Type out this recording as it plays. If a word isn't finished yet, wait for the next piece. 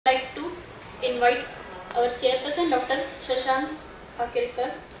invite our chairperson, Dr. Shashank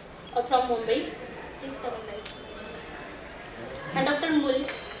Akirkar from Mumbai. Please come and rise. And Dr.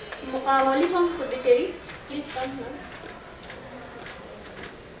 Moli from Puducherry. Please come now.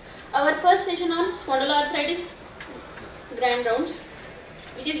 Our first session on spondyloarthritis grand rounds,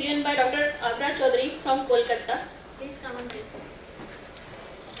 which is given by Dr. Agra Chaudhary from Kolkata. Please come and rise.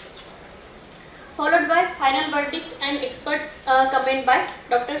 Followed by final verdict and expert comment by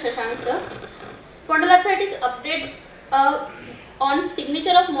Dr. Shashank sir. Spondyloarthritis update on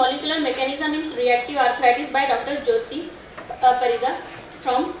signature of molecular mechanism in reactive arthritis by Dr. Jyoti Parida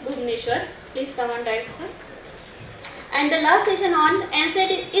from Bhubaneswar. Please come and write, sir. And the last session on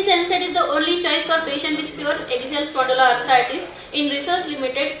NSAID is the only choice for patient with pure axial spondyloarthritis in research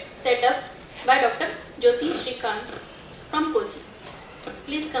limited setup by Dr. Jyoti Shrikant from Kochi.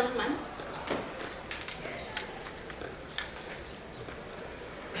 Please come, ma'am.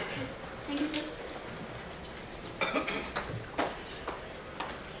 Thank you, sir.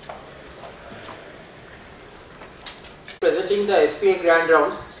 Presenting the SPA grand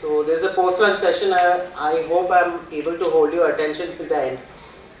rounds. So there is a post-lunch session. I hope I am able to hold your attention till the end.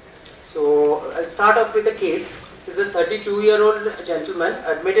 So I'll start off with a case. This is a 32-year-old gentleman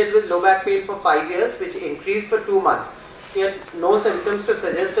admitted with low back pain for 5 years, which increased for 2 months. He had no symptoms to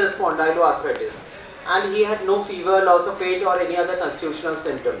suggest a spondyloarthritis, and he had no fever, loss of weight, or any other constitutional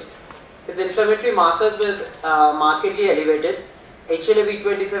symptoms. His inflammatory markers was markedly elevated.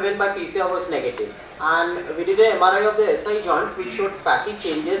 HLA-B27 by PCR was negative, and we did an MRI of the SI joint which showed fatty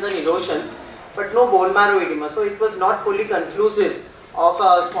changes and erosions but no bone marrow edema, so it was not fully conclusive of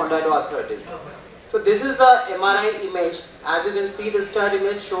spondyloarthritis. So this is the MRI image. As you can see, the star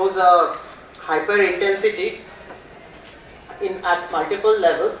image shows a hyperintensity at multiple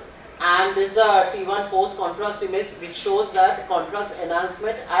levels, and this is a T1 post contrast image which shows that contrast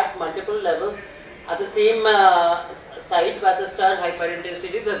enhancement at multiple levels at the same site where the star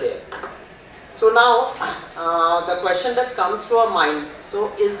hyperintensities are there. So now the question that comes to our mind,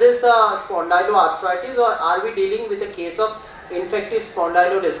 so is this a spondyloarthritis or are we dealing with a case of infective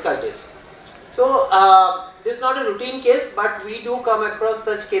spondylodiscitis? So this is not a routine case, but we do come across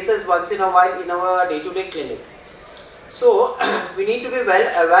such cases once in a while in our day-to-day clinic. So we need to be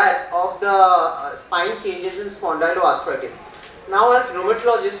well aware of the spine changes in spondyloarthritis. Now, as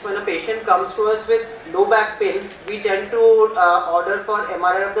rheumatologists, when a patient comes to us with low back pain, we tend to order for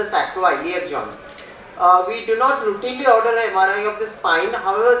MRI of the sacroiliac joint. We do not routinely order an MRI of the spine.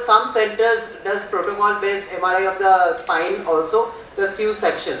 However, some centers does protocol-based MRI of the spine also, just few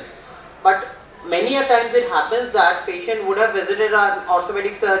sections. But many a times it happens that patient would have visited an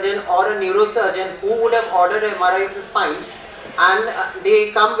orthopedic surgeon or a neurosurgeon who would have ordered an MRI of the spine, and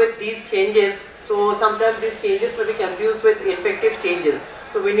they come with these changes. So sometimes these changes may be confused with infective changes.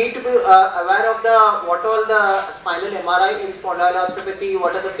 So we need to be aware of what all the spinal MRI in spondyloarthropathy,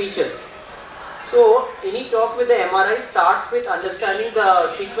 what are the features. So any talk with the MRI starts with understanding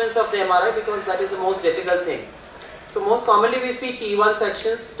the sequence of the MRI, because that is the most difficult thing. So most commonly we see T1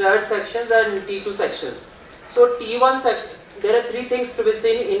 sections, stirred sections and T2 sections. So T1 section, there are three things to be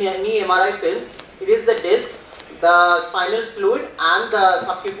seen in any MRI film. It is the disc, the spinal fluid and the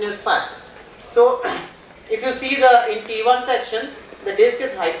subcutaneous fat. So if you see in T1 section, the disc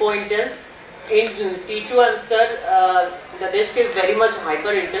is hypointense. In T2 and stirred, the disc is very much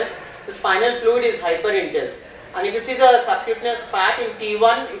hyperintense. The spinal fluid is hyperintense. And if you see the subcutaneous fat in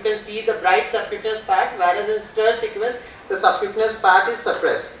T1, you can see the bright subcutaneous fat, whereas in stirred sequence, the subcutaneous fat is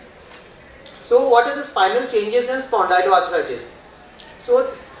suppressed. So what are the spinal changes in spondyloarthritis?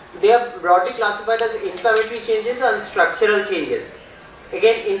 So they are broadly classified as inflammatory changes and structural changes.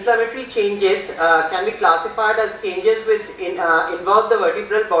 Again, inflammatory changes can be classified as changes which involve the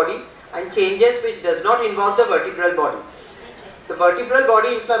vertebral body and changes which does not involve the vertebral body. The vertebral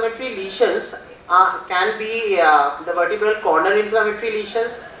body inflammatory lesions can be the vertebral corner inflammatory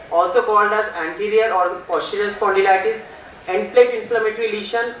lesions, also called as anterior or posterior spondylitis, end plate inflammatory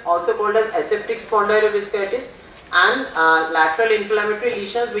lesion, also called as aseptic spondylodiscitis, and lateral inflammatory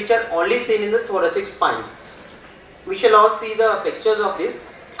lesions which are only seen in the thoracic spine. We shall all see the pictures of this,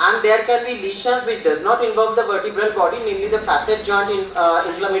 and there can be lesions which does not involve the vertebral body, namely the facet joint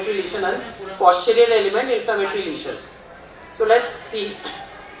inflammatory lesion and posterior element inflammatory lesions. So let's see.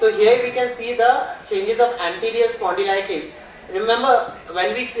 So here we can see the changes of anterior spondylitis. Remember,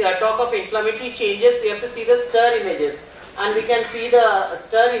 when we talk of inflammatory changes, we have to see the stir images, and we can see the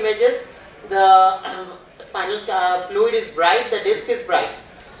stir images. The spinal fluid is bright, the disc is bright.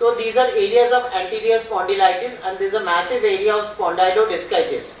 So these are areas of anterior spondylitis, and there is a massive area of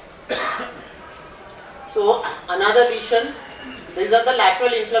spondylodiscitis. So another lesion, these are the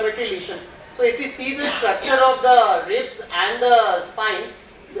lateral inflammatory lesion. So if you see the structure of the ribs and the spine,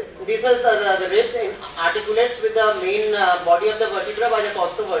 these are the ribs articulates with the main body of the vertebra by the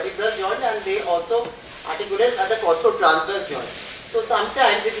costovertebral joint, and they also articulate at the costotransverse joint. So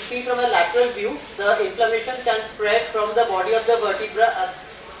sometimes if you see from a lateral view, the inflammation can spread from the body of the vertebra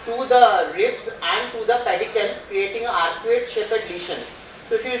to the ribs and to the pedicle, creating an arcuate shaped lesion.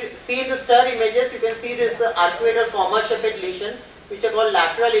 So if you see the stir images, you can see this arcuate or comma shaped lesion, which are called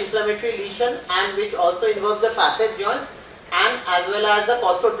lateral inflammatory lesion, and which also involves the facet joints and as well as the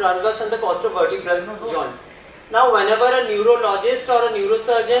costotransverse and the costovertebral joints. Now whenever a neurologist or a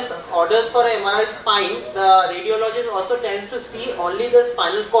neurosurgeon orders for an MRI spine, the radiologist also tends to see only the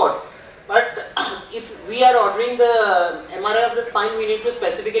spinal cord. But if we are ordering the MRI of the spine, we need to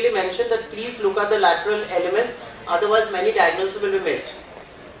specifically mention that please look at the lateral elements, otherwise many diagnoses will be missed.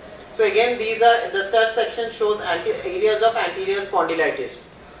 So again, these are the stud section shows areas of anterior spondylitis.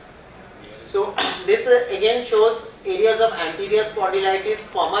 So this again shows areas of anterior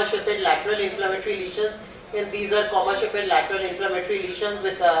spondylitis, comma shaped lateral inflammatory lesions, and these are comma shaped lateral inflammatory lesions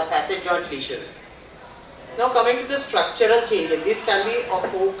with facet joint lesions. Now coming to the structural changes, this can be of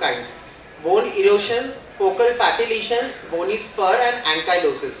four kinds: bone erosion, focal fatty lesions, bony spur, and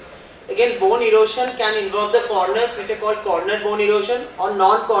ankylosis. Again, bone erosion can involve the corners, which are called corner bone erosion or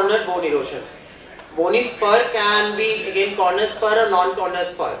non-corner bone erosions. Bony spur can be again corner spur or non-corner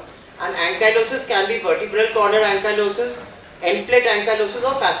spur, and ankylosis can be vertebral corner ankylosis, end plate ankylosis,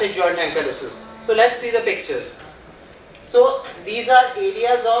 or facet joint ankylosis. So let's see the pictures. So these are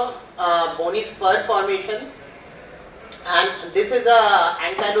areas of bony spur formation, and this is a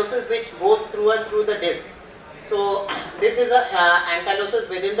ankylosis which goes through and through the disc. So this is a ankylosis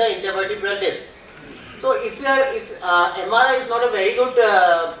within the intervertebral disc. So if MRI is not a very good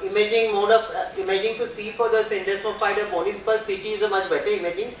imaging mode of imaging to see for the syndesmophyte or bony spur, CT is a much better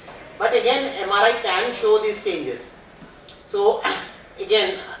imaging. But again, MRI can show these changes. So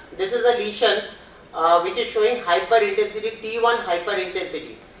again, this is a lesion which is showing hyperintensity, T1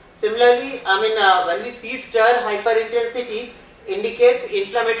 hyperintensity. Similarly, when we see stir hyperintensity indicates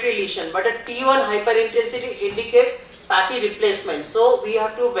inflammatory lesion, but a T1 hyperintensity indicates fatty replacement. So we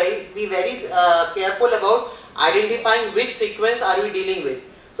have to be very careful about identifying which sequence are we dealing with.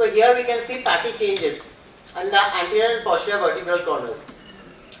 So here we can see fatty changes and the anterior and posterior vertebral corners.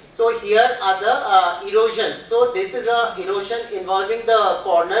 So here are the erosions. So this is a erosion involving the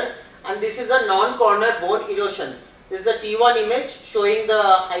corner, and this is a non-corner bone erosion. This is a T1 image showing the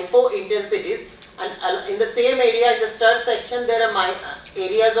hypo-intensities, and in the same area, in the stud section, there are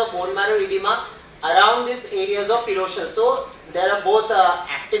areas of bone marrow edema around these areas of erosion. So there are both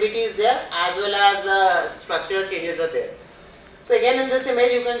activities there as well as structural changes are there. So again, in this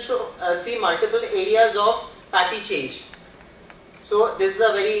image you can see multiple areas of fatty change. So this is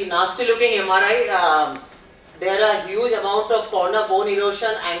a very nasty looking MRI. There are huge amount of corner bone erosion,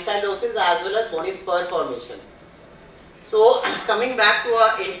 ankylosis as well as bony spur formation. So coming back to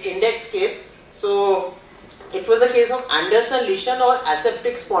our index case, so it was a case of Anderson lesion or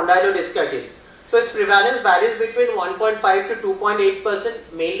aseptic spondylodiscitis. So its prevalence varies between 1.5 to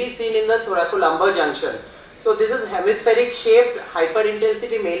 2.8%, mainly seen in the thoracolumbar junction. So this is hemispheric shaped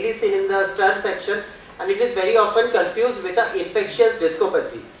hyperintensity, mainly seen in the stud section, and it is very often confused with an infectious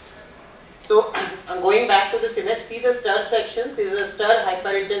discopathy. So going back to this image, see the stud section. This is a stud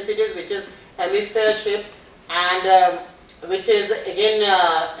hyperintensity which is hemisphere shaped and which is again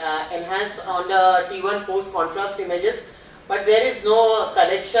enhanced on the T1 post contrast images, but there is no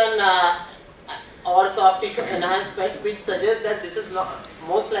collection or soft tissue enhancement which suggests that this is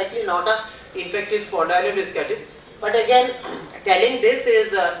most likely not a infective spondylodiscitis. But again, telling this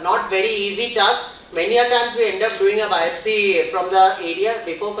is not very easy task. Many a times we end up doing a biopsy from the area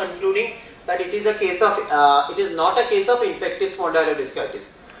before concluding that it is a case of it is not a case of infective spondylodiscitis.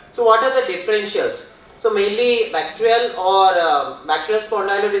 So what are the differentials? So mainly bacterial or bacterial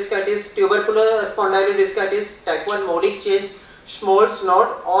spondylodiscitis, tubercular spondylodiscitis, type 1 modic change, Schmoltz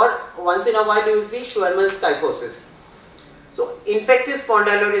node, or once in a while you will see Schwann's kyphosis. So infective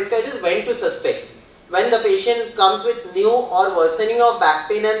spondylodiscitis, when to suspect? When the patient comes with new or worsening of back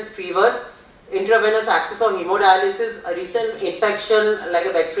pain and fever, intravenous access or hemodialysis, a recent infection like a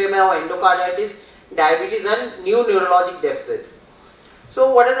bacteremia or endocarditis, diabetes, and new neurologic deficits.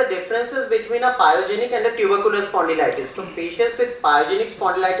 So what are the differences between a pyogenic and a tubercular spondylitis? So patients with pyogenic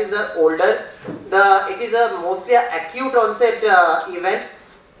spondylitis are older. It is a mostly an acute onset event.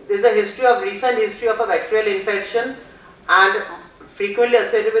 There is a recent history of a bacterial infection and frequently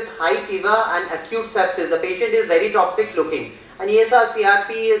associated with high fever and acute sepsis. The patient is very toxic looking, and ESR,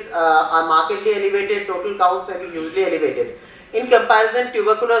 CRP are markedly elevated, total counts may be hugely elevated. In comparison,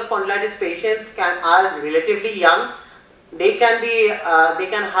 tubercular spondylitis patients are relatively young. They can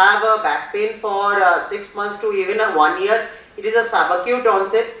have a back pain for 6 months to even 1 year. It is a subacute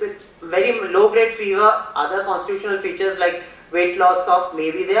onset with very low grade fever. Other constitutional features like weight loss, cough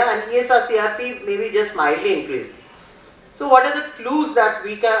may be there, and ESR-CRP may be just mildly increased. So what are the clues that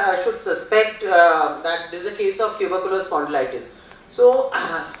we should suspect that this is a case of tubercular spondylitis? So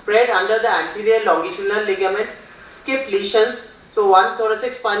spread under the anterior longitudinal ligament, skip lesions, so one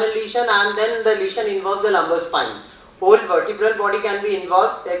thoracic spinal lesion and then the lesion involves the lumbar spine. Whole vertebral body can be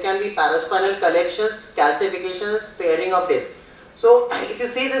involved, there can be paraspinal collections, calcifications, sparing of disc. So if you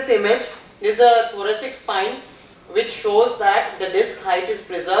see this image, this is the thoracic spine which shows that the disc height is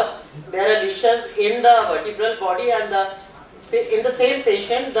preserved. There are lesions in the vertebral body, and in the same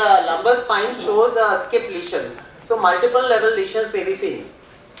patient the lumbar spine shows a skip lesion. So multiple level lesions may be seen.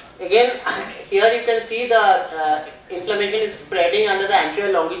 Again, here you can see the inflammation is spreading under the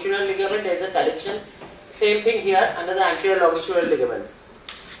anterior longitudinal ligament. There is a collection. Same thing here under the anterior longitudinal ligament.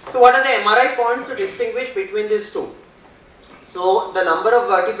 So what are the MRI points to distinguish between these two? So the number of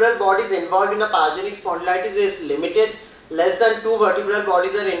vertebral bodies involved in a pathogenic spondylitis is limited. Less than 2 vertebral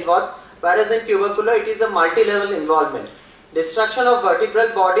bodies are involved, whereas in tubercular it is a multi-level involvement. Destruction of vertebral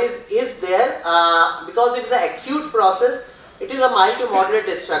bodies is there because it is an acute process. It is a mild to moderate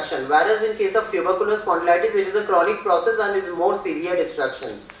destruction, whereas in case of tubercular spondylitis it is a chronic process and it is more severe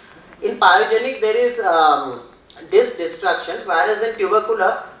destruction. In pyogenic there is disc destruction, whereas in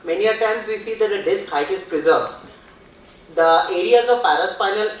tubercular many a times we see that the disc height is preserved. The areas of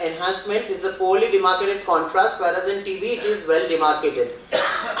paraspinal enhancement is a poorly demarcated contrast, whereas in TB it is well demarcated.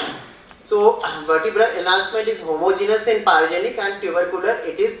 So vertebral enhancement is homogeneous in pyogenic, and tubercular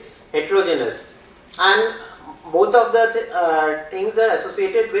it is heterogeneous, and both of the things are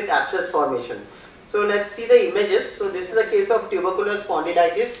associated with abscess formation. So let's see the images. So this is a case of tubercular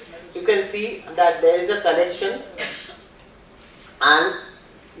spondylitis. You can see that there is a collection, and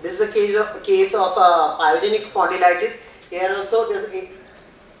this is a case of pyogenic spondylitis. Here also there is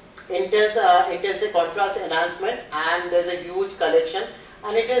intense contrast enhancement, and there is a huge collection,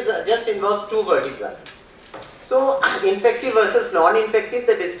 and it is just involves 2 vertebrae. So infective versus non-infective,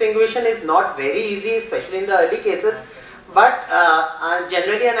 the distinguishing is not very easy, especially in the early cases. But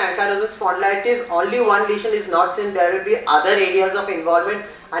generally an ankylosing spondylitis, only one lesion is not seen. There will be other areas of involvement,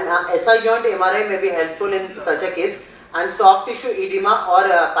 and SI joint MRI may be helpful in such a case. And soft tissue edema or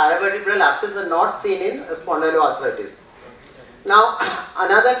paravertebral abscess are not seen in spondyloarthritis. Now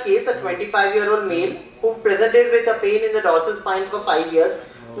another case, a 25-year-old male who presented with a pain in the dorsal spine for 5 years,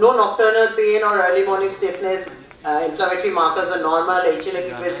 no nocturnal pain or early morning stiffness, inflammatory markers are normal,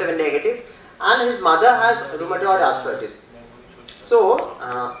 HLA-B27 negative, and his mother has rheumatoid arthritis. So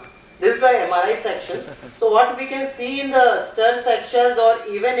this is the MRI sections. So what we can see in the stir sections or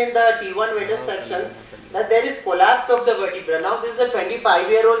even in the T1 weighted section, that there is collapse of the vertebra. Now this is a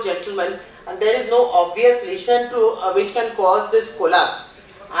 25-year-old gentleman, and there is no obvious lesion to which can cause this collapse.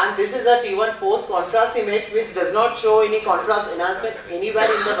 And this is a T1 post contrast image which does not show any contrast enhancement anywhere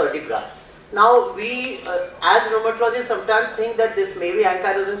in the vertebra. Now we as rheumatologists sometimes think that this may be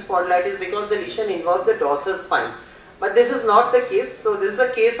ankylosing spondylitis because the lesion involves the dorsal spine. But this is not the case. So this is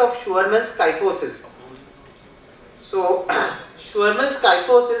a case of Scheuermann's kyphosis. So Scheuermann's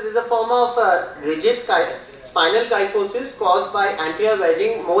kyphosis is a form of rigid spinal kyphosis caused by anterior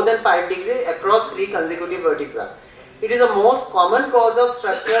wedging more than 5 degrees across 3 consecutive vertebrae. It is the most common cause of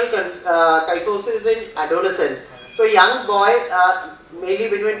structural kyphosis in adolescents. So young boy, mainly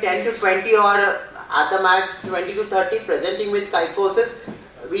between 10 to 20 or at the max 20 to 30 presenting with kyphosis,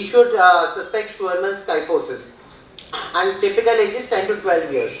 we should suspect Scheuermann's kyphosis. And typical age is 10 to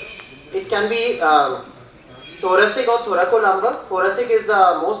 12 years. It can be thoracic or thoracolumbar. Thoracic is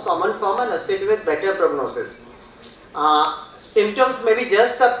the most common form and associated with better prognosis. Symptoms may be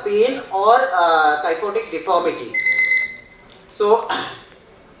just a pain or kyphotic deformity. So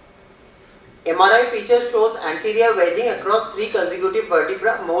MRI feature shows anterior wedging across 3 consecutive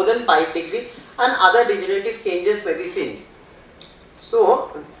vertebrae more than 5 degrees, and other degenerative changes may be seen.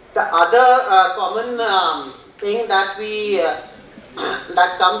 So the other common thing that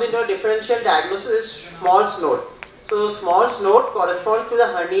that comes into a differential diagnosis is Small's node. So Small's node corresponds to the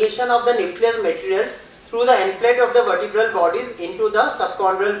herniation of the nucleus material through the end plate of the vertebral bodies into the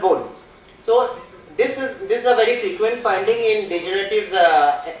subchondral bone. So this is a very frequent finding in degeneratives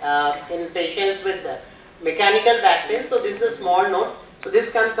in patients with mechanical back pain. So this is a small node. So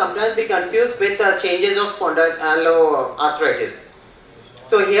this can sometimes be confused with changes of spondyloarthritis.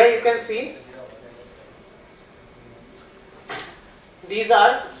 So here you can see these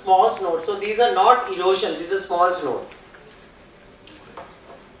are small nodes. So these are not erosion. This is small node.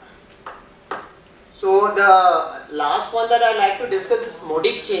 So the last one that I like to discuss is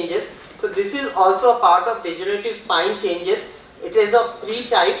modic changes. So this is also a part of degenerative spine changes. It is of 3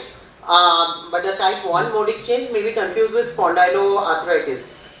 types, but the type 1 modic change may be confused with spondyloarthritis.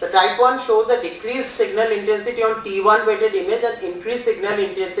 The type 1 shows a decreased signal intensity on T1 weighted image and increased signal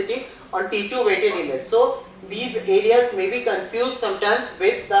intensity on T2 weighted image. So these areas may be confused sometimes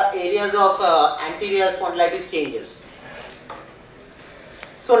with the areas of anterior spondylitis changes.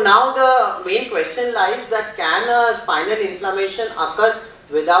 So now the main question lies that can a spinal inflammation occur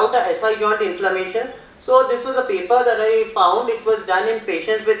without a SI joint inflammation? So this was a paper that I found. It was done in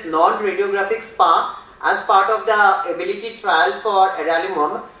patients with non-radiographic SPA as part of the ability trial for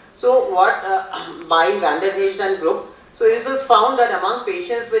adalimumab. So what by Mmdesai and group. So it was found that among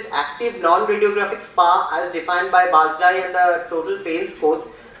patients with active non-radiographic SPA as defined by Basdai and the total pain scores,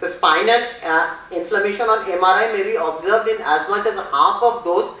 the spinal inflammation on MRI may be observed in as much as half of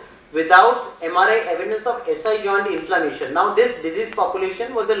those without MRI evidence of SI joint inflammation. Now this disease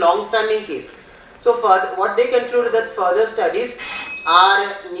population was a long-standing case. So what they concluded that further studies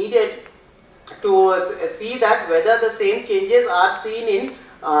are needed to see that whether the same changes are seen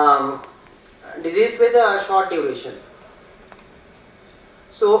in disease with a short duration.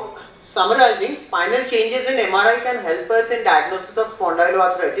 So summarizing, spinal changes in MRI can help us in diagnosis of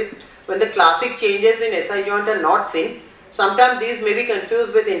spondyloarthritis when the classic changes in SI joint are not seen. Sometimes these may be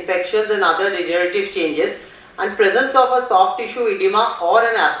confused with infections and other degenerative changes, and presence of a soft tissue edema or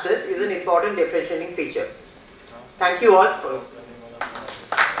an abscess is an important differentiating feature. Thank you all.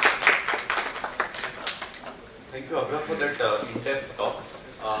 Thank you, Abra, for that in-depth talk.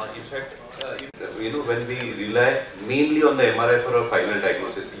 In fact, when we rely mainly on the MRI for a final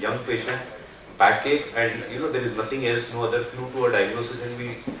diagnosis, young patient, backache, and there is nothing else, no other clue to a diagnosis, and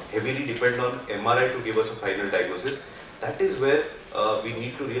we heavily depend on MRI to give us a final diagnosis. That is where we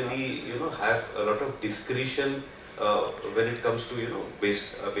need to really, have a lot of discretion when it comes to,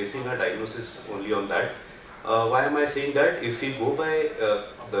 basing our diagnosis only on that. Why am I saying that? If we go by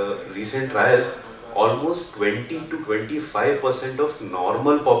the recent trials, almost 20 to 25% of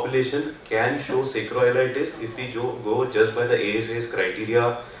normal population can show sacroiliitis if we go just by the ASA's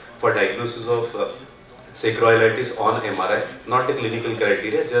criteria for diagnosis of sacroiliitis on MRI, not the clinical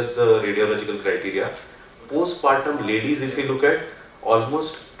criteria, just the radiological criteria. Postpartum ladies, if we look at,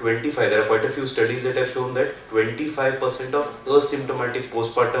 almost 25, there are quite a few studies that have shown that 25% of asymptomatic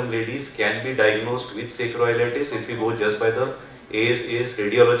postpartum ladies can be diagnosed with sacroiliitis if we go just by the ASA's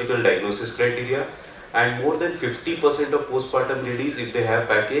radiological diagnosis criteria, and more than 50% of postpartum ladies, if they have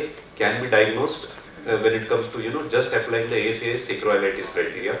backache, can be diagnosed when it comes to just applying the ASA's sacroiliitis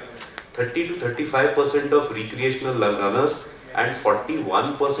criteria. 30 to 35% of recreational runners and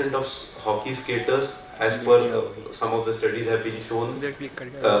 41% of hockey skaters, as per some of the studies have been shown, they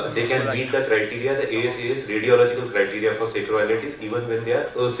can meet the criteria, the ASA's radiological criteria for sacroiliitis, even when they are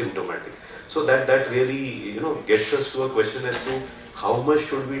asymptomatic. So that really gets us to a question as to how much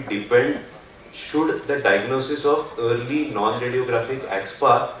should we depend. Should the diagnosis of early non-radiographic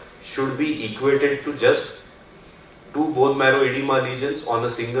axSpA should be equated to just 2 bone marrow edema lesions on a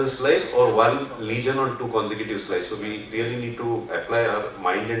single slice or 1 lesion on 2 consecutive slices? So we really need to apply our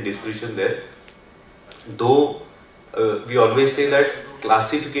mind and discretion there. Though we always say that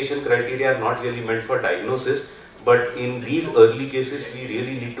classification criteria are not really meant for diagnosis, but in these early cases we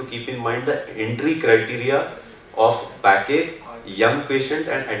really need to keep in mind the entry criteria of backache, young patient,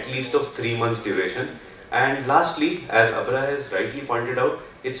 and at least of 3 months duration. And lastly, as Abra has rightly pointed out,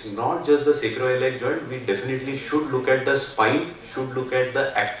 it's not just the sacroiliac joint. We definitely should look at the spine, should look at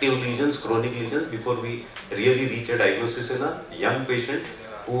the active lesions, chronic lesions, before we really reach a diagnosis in a young patient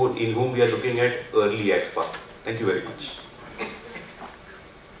in whom we are looking at early axSpA. Thank you very much.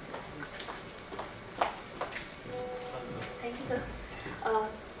 Thank you, sir.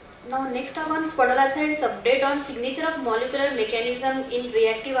 Now next up on spondyloarthritis update on signature of molecular mechanism in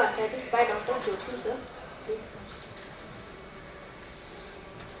reactive arthritis by Dr. Jyoti, sir. Please.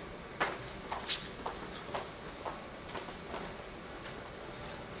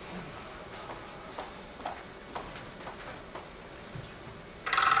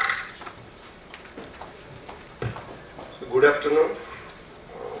 Good afternoon.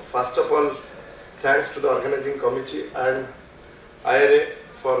 First of all, thanks to the organizing committee and IRA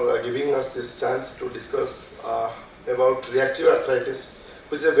for giving us this chance to discuss about reactive arthritis,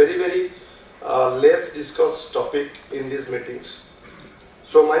 which is a very less discussed topic in these meetings.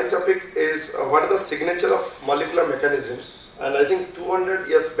 So my topic is what are the signature of molecular mechanisms, and I think 200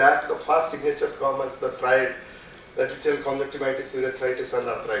 years back the first signature come as the triad, that retail conjunctivitis, urethritis and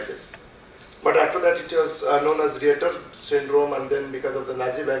arthritis. But after that it was known as Reiter syndrome, and then because of the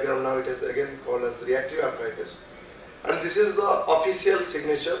Nazi background now it is again called as reactive arthritis. And this is the official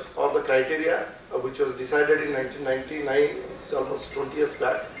signature or the criteria which was decided in 1999, it's almost 20 years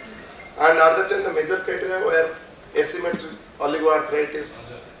back. And at that time the major criteria were asymmetric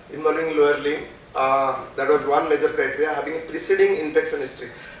oligoarthritis involving lower limb. That was one major criteria, having a preceding infection history.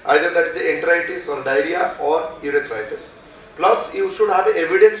 Either that is enteritis or diarrhea or urethritis. Plus you should have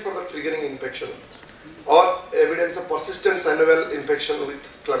evidence for the triggering infection or evidence of persistent synovial infection with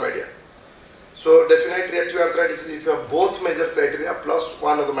chlamydia. So definite reactive arthritis is if you have both major criteria plus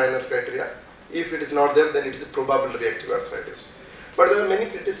one of the minor criteria. If it is not there, then it is a probable reactive arthritis. But there are many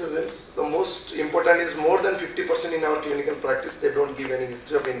criticisms. The most important is more than 50% in our clinical practice, they don't give any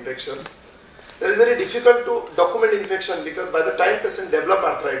history of infection. It is very difficult to document infection because by the time patient develop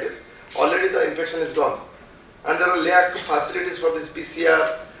arthritis, already the infection is gone. And there are lack of facilities for this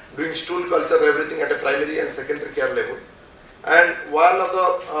PCR, doing stool culture, everything at a primary and secondary care level. And one of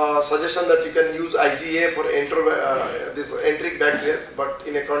the suggestion that you can use IgA for this enteric bacteria, but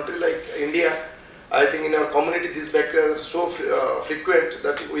in a country like India, I think in our community these bacteria are so frequent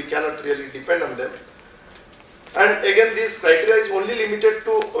that we cannot really depend on them. And again, this criteria is only limited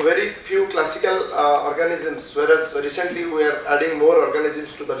to very few classical organisms, whereas recently we are adding more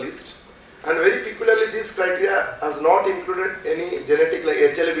organisms to the list. And very peculiarly, this criteria has not included any genetic like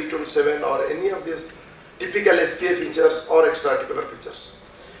HLA-B27 or any of these typical SPA features or extraarticular features.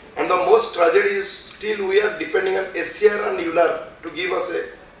 And the most tragedy is still we are depending on SCR and EULAR to give us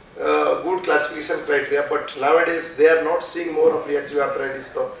a good classification criteria, but nowadays they are not seeing more of reactive arthritis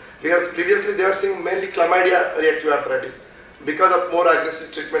though, because previously they were seeing mainly chlamydia reactive arthritis. Because of more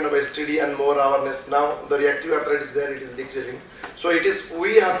aggressive treatment of STD and more awareness, now the reactive arthritis there, it is decreasing. So it is,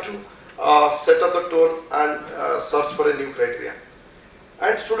 we have to set up the tone and search for a new criteria.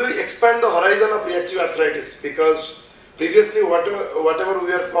 And should we expand the horizon of reactive arthritis, because previously whatever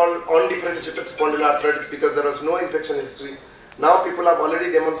we are called undifferentiated spondyloarthritis, because there was no infection history, now people have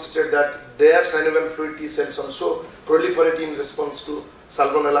already demonstrated that their synovial fluid T cells also proliferate in response to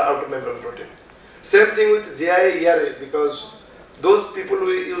Salmonella outermembrane protein. Same thing with JI-ERA, because those people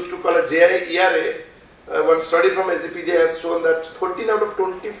we used to call a JI-ERA, one study from SGPJ has shown that 14 out of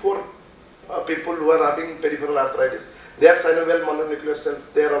 24 people who are having peripheral arthritis, their synovial mononuclear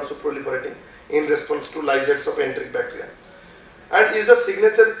cells, they are also proliferating in response to lysates of enteric bacteria. And is the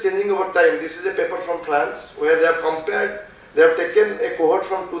signature changing over time? This is a paper from France where they have compared, they have taken a cohort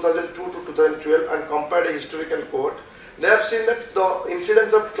from 2002 to 2012 and compared a historical cohort. They have seen that the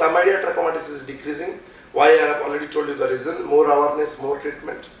incidence of chlamydia trachomatis is decreasing. Why? I have already told you the reason: more awareness, more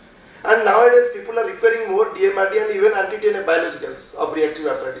treatment. And nowadays people are requiring more DMRD and even anti-TNF biologicals of reactive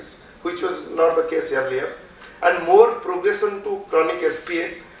arthritis, which was not the case earlier, and more progression to chronic SPA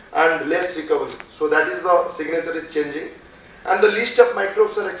and less recovery. So that is the signature is changing. And the list of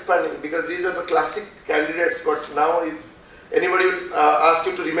microbes are expanding because these are the classic candidates, but now if anybody will ask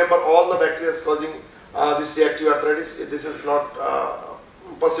you to remember all the bacteria causing this reactive arthritis, this is not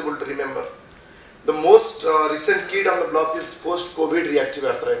possible to remember. The most recent kid on the block is post-COVID reactive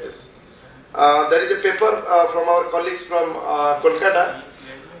arthritis. There is a paper from our colleagues from Kolkata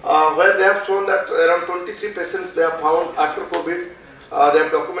where they have shown that around 23 patients they have found after COVID. They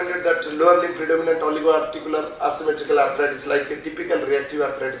have documented that lower limb predominant oligoarticular asymmetrical arthritis, like a typical reactive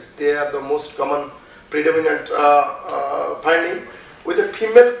arthritis, they are the most common predominant finding, with a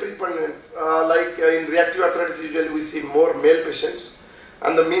female preponderance. Like in reactive arthritis, usually we see more male patients,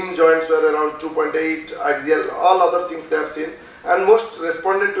 and the mean joints were around 2.8, axial, all other things they have seen, and most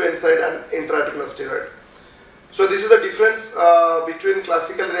responded to NSAID and intra-articular steroid. So this is the difference between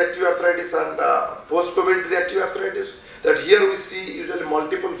classical reactive arthritis and post-COVID reactive arthritis, that here we see usually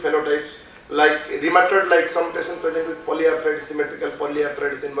multiple phenotypes, like rheumatoid, like some patients present with polyarthritis, symmetrical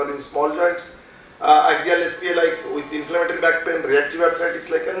polyarthritis involving small joints, axial SPA like with inflammatory back pain, reactive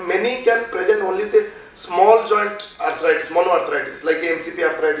arthritis like, and many can present only with a small joint arthritis, monoarthritis, like a MCP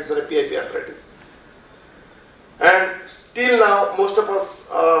arthritis or a PIP arthritis. And till now, most of us,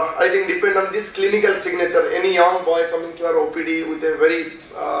 I think, depend on this clinical signature. Any young boy coming to our OPD with a very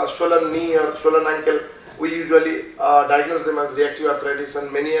swollen knee or swollen ankle, we usually diagnose them as reactive arthritis,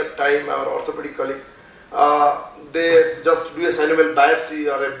 and many a time our orthopedic colleague, they just do a synovial biopsy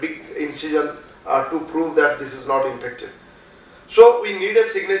or a big incision to prove that this is not infected. So we need a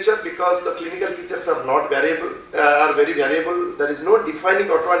signature because the clinical features are not variable, are very variable. There is no defining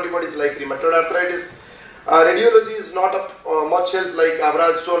autoantibodies like rheumatoid arthritis. Radiology is not of much help like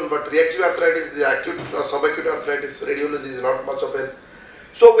Avraj shown, but reactive arthritis, the acute or subacute arthritis, radiology is not much of help.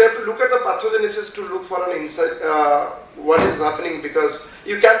 So we have to look at the pathogenesis to look for an insight, what is happening, because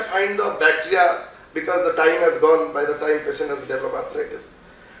you can't find the bacteria because the time has gone by the time patient has developed arthritis.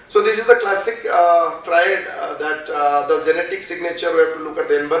 So this is the classic triad that the genetic signature, we have to look at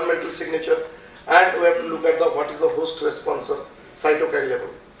the environmental signature, and we have to look at the what is the host response of cytokine level.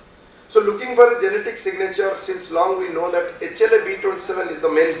 So looking for a genetic signature, since long we know that HLA-B27 is the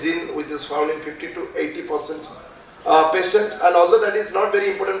main gene which is found in 50 to 80% patient, and although that is not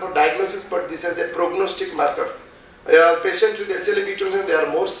very important for diagnosis, but this is a prognostic marker. Patients with HLA-B27, they are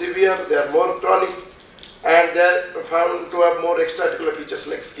more severe, they are more chronic, and they are found to have more extraarticular features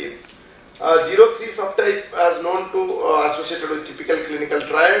like skin. 03 subtype is known to associated with typical clinical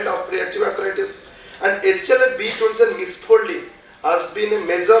triad of reactive arthritis, and HLA-B27 misfolding has been a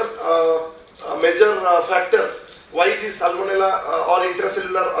major factor why this salmonella or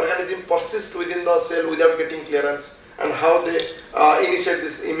intracellular organism persists within the cell without getting clearance, and how they initiate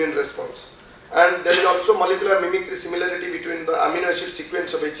this immune response. And there is also molecular mimicry similarity between the amino acid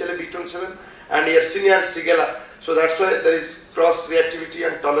sequence of HLA-B27 and Yersinia and Shigella. So that's why there is cross reactivity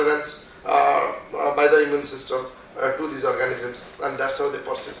and tolerance by the immune system to these organisms, and that's how they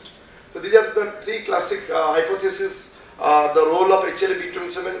persist. So these are the three classic hypotheses. The role of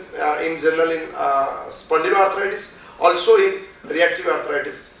HLA-B27 in general in spondyloarthritis, also in reactive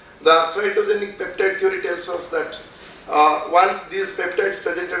arthritis. The arthritogenic peptide theory tells us that once these peptides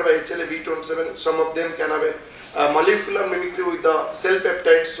presented by HLA-B27, some of them can have a molecular mimicry with the cell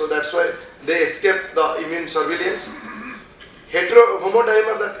peptides, so that's why they escape the immune surveillance.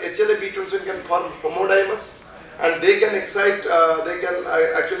 Homodimer, that HLA-B27 can form homodimers, and they can excite, they can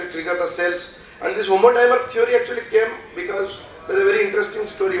actually trigger the cells. And this homodimer theory actually came because there is a very interesting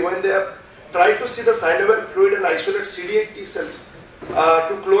story. When they have tried to see the synovial fluid and isolate CD8 T cells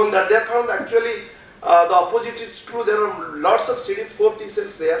to clone that, they have found actually the opposite is true. There are lots of CD4 T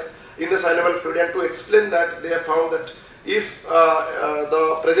cells there in the synovial fluid, and to explain that, they have found that if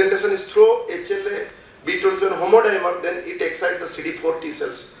the presentation is through HLA-B27 homodimer, then it excites the CD4 T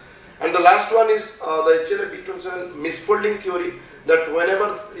cells. And the last one is the HLA-B27 misfolding theory, that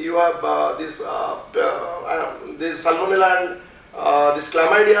whenever you have this salmonella and this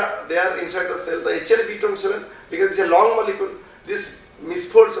chlamydia, they are inside the cell. The HLA-B27, because it's a long molecule, this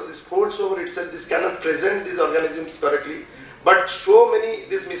misfolds or this folds over itself, this cannot present these organisms correctly. But so many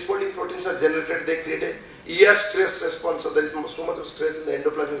these misfolding proteins are generated, they create a ER stress response. So there is so much of stress in the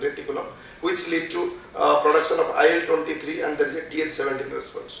endoplasmic reticulum, which lead to production of IL-23, and there is a TH17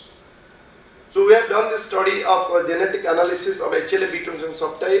 response. So we have done this study of genetic analysis of HLA-B27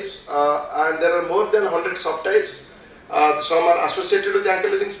 subtypes, and there are more than 100 subtypes. Some are associated with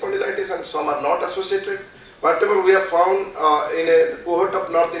ankylosing spondylitis and some are not associated. Whatever we have found in a cohort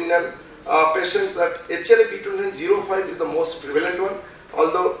of North Indian patients, that HLA-B27 05 is the most prevalent one,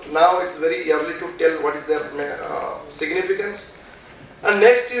 although now it's very early to tell what is their significance. And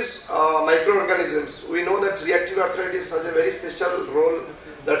next is microorganisms. We know that reactive arthritis has a very special role,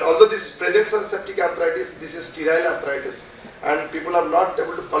 that although this presents as septic arthritis, this is sterile arthritis, and people are not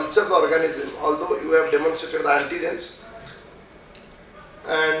able to culture the organism, although you have demonstrated the antigens.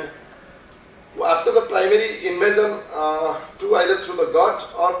 And after the primary invasion, either through the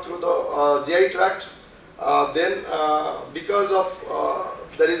gut or through the GI tract, then because of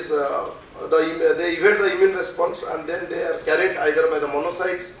there is they evade the immune response, and then they are carried either by the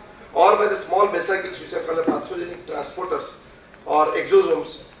monocytes or by the small vesicles, which are called pathogenic transporters or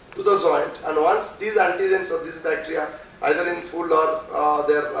exosomes, to the joint. And once these antigens of this bacteria, either in full or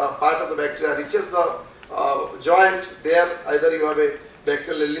their part of the bacteria, reaches the joint, there either you have a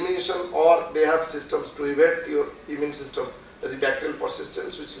bacterial elimination or they have systems to evade your immune system, that is bacterial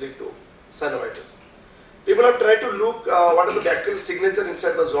persistence, which lead to synovitis. People have tried to look what are the bacterial signature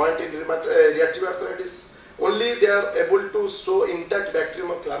inside the joint in reactive arthritis. Only they are able to show intact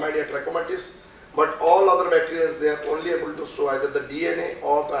bacterium of Chlamydia trachomatis, but all other bacteria, they are only able to show either the DNA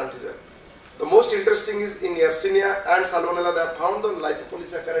or the antigen. The most interesting is in Yersinia and Salmonella, they have found the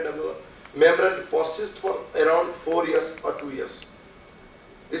lipopolysaccharide of the membrane persist for around 4 years or 2 years.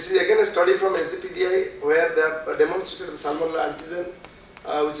 This is again a study from SGPGI where they have demonstrated the Salmonella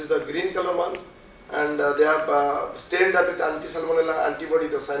antigen, which is the green color one, and they have stained that with anti-Salmonella antibody,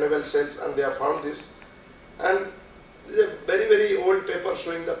 the synovial cells, and they have found this. And this is a very, very old paper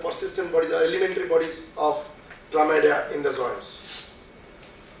showing the persistent bodies or elementary bodies of Chlamydia in the joints.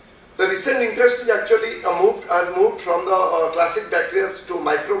 The recent interest is actually has moved from the classic bacteria to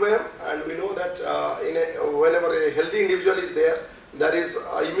microbiome, and we know that whenever a healthy individual is there, there is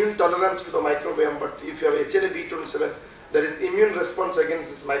immune tolerance to the microbiome, but if you have HLA-B27, there is immune response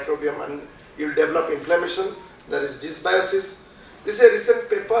against this microbiome and you will develop inflammation. There is dysbiosis. This is a recent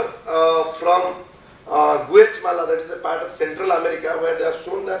paper from Guatemala, that is a part of Central America, where they have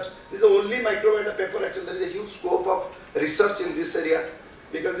shown that this is the only microbiota paper. Actually, there is a huge scope of research in this area,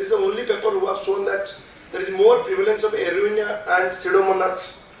 because this is the only paper who have shown that there is more prevalence of Erwinia and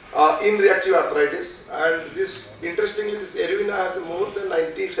Pseudomonas in reactive arthritis. And this, interestingly, this Erwinia has more than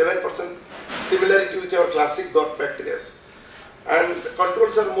 97% similarity with our classic gut bacteria. And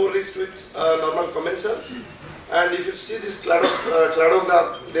controls are more rich with normal commensals. And if you see this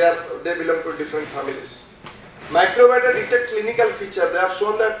cladograph, they belong to different families. Microbiota detect clinical feature. They have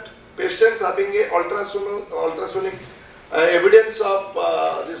shown that patients having a ultrasonic evidence of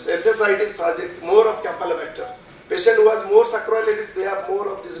this enthesitis has more of Campylobacter. Patient who has more sacroiliitis, they have more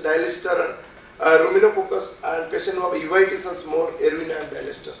of this Dialister and Ruminococcus, and patient who have uveitis has more Erwinia and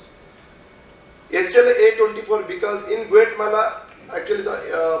Dialister. HLA-A24, because in Guatemala, actually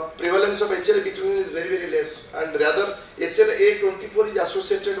the prevalence of HLA-B29 is very, very less, and rather HLA-A24 is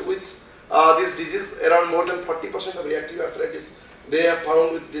associated with this disease. Around more than 40% of reactive arthritis they have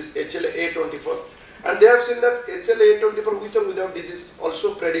found with this HLA-A24, and they have seen that HLA-A24 with or without disease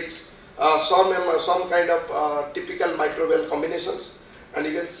also predicts some kind of typical microbial combinations. And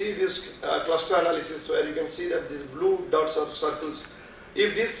you can see this cluster analysis where you can see that these blue dots or circles,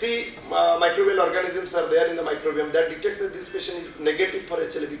 if these three microbial organisms are there in the microbiome, that detects that this patient is negative for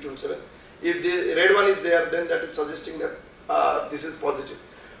HLA-B27. If the red one is there, then that is suggesting that this is positive.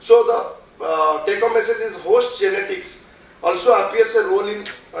 So the take-home message is host genetics also appears a role in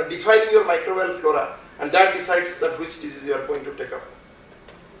defining your microbial flora, and that decides that which disease you are going to take up.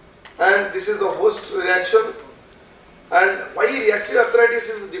 And this is the host reaction. And why reactive arthritis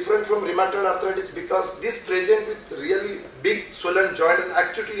is different from rheumatoid arthritis? Because this present with really big swollen joint and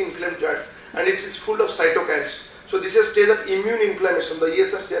acutely inflamed joint, and it is full of cytokines. So this is a stage of immune inflammation. The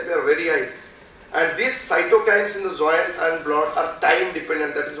ESR/CRP are very high, and these cytokines in the joint and blood are time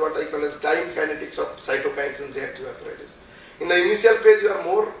dependent. That is what I call as time kinetics of cytokines in reactive arthritis. In the initial phase, you are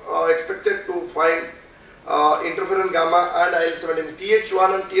more expected to find interferon gamma and IL-17,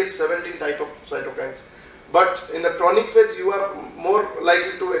 Th1 and Th17 type of cytokines. But in the chronic phase, you are more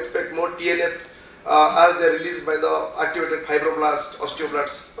likely to expect more TNF as they are released by the activated fibroblast,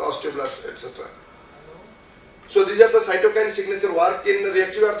 osteoblasts, etc. So these are the cytokine signature work in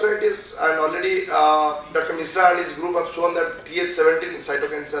reactive arthritis, and already Dr. Misra and his group have shown that Th17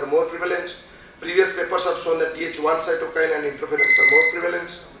 cytokines are more prevalent. Previous papers have shown that Th1 cytokine and interferons are more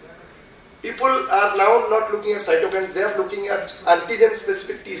prevalent. People are now not looking at cytokines, they are looking at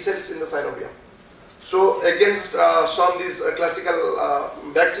antigen-specific T cells in the synovium. So against some these classical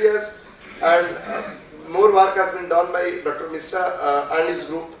bacteria, and more work has been done by Dr. Misra and his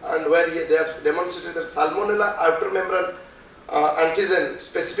group, and where they have demonstrated that Salmonella outer membrane antigen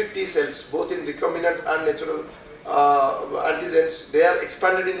specific T cells, both in recombinant and natural antigens, they are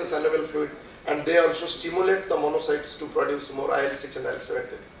expanded in the synovial fluid, and they also stimulate the monocytes to produce more IL-6 and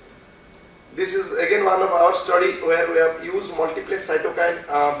IL-17. This is again one of our study where we have used multiplex cytokine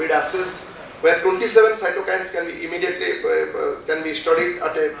bead assays, where 27 cytokines can be immediately can be studied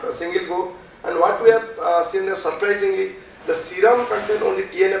at a single go. And what we have seen is, surprisingly, the serum contains only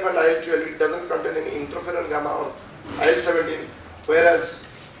TNF and IL-12. It doesn't contain any interferon gamma or IL-17, whereas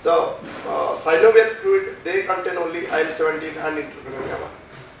the synovial fluid, they contain only IL-17 and interferon gamma.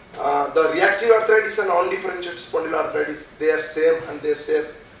 The reactive arthritis and undifferentiated spondyloarthritis, they are same, and they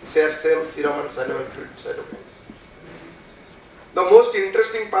share same serum and synovial fluid cytokines. The most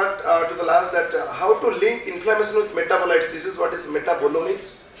interesting part to the last, that how to link inflammation with metabolites. This is what is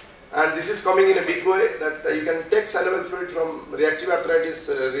metabolomics, and this is coming in a big way, that you can take synovial fluid from reactive arthritis,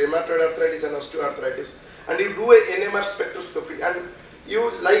 rheumatoid arthritis and osteoarthritis, and you do a NMR spectroscopy, and you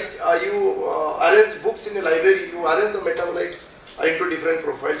arrange books in a library, you arrange the metabolites into different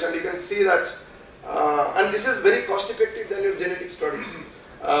profiles, and you can see that, and this is very cost effective than your genetic studies,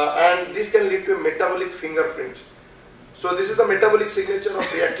 and this can lead to a metabolic fingerprint. So this is the metabolic signature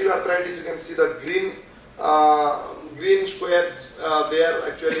of reactive arthritis. You can see the green squares, they are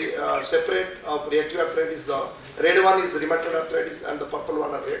actually separate of reactive arthritis. The red one is rheumatoid arthritis and the purple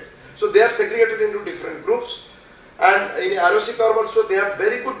one are red. So they are segregated into different groups, and in ROC curve also they have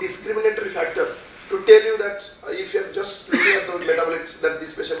very good discriminatory factor to tell you that if you are just looking at those metabolites, that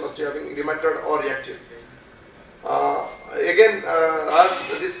this patient must be having rheumatoid or reactive. Again,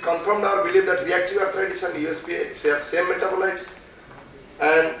 this confirmed our belief that reactive arthritis and USPA share same metabolites,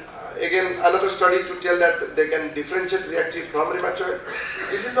 and again another study to tell that they can differentiate reactive from rheumatoid.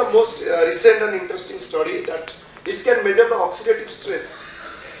 This is the most recent and interesting study, that it can measure the oxidative stress.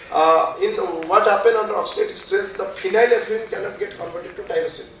 In what happens under oxidative stress, the phenylephrine cannot get converted to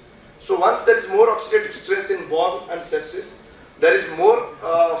tyrosine. So once there is more oxidative stress in burn and sepsis, there is more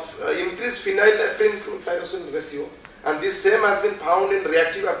increased phenylephrine to tyrosine ratio, and this same has been found in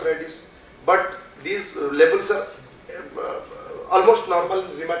reactive arthritis, but these levels are almost normal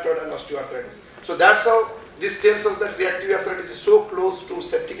in rheumatoid and osteoarthritis. So that's how this tells us that reactive arthritis is so close to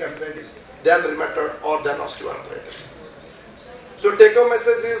septic arthritis than rheumatoid or than osteoarthritis. So take home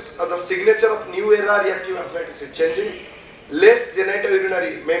message is the signature of new era reactive arthritis is changing. Less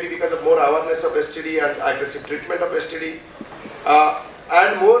genitourinary, maybe because of more awareness of STD and aggressive treatment of STD,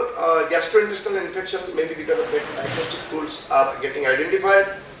 and more gastrointestinal infection, maybe because of better diagnostic tools are getting identified.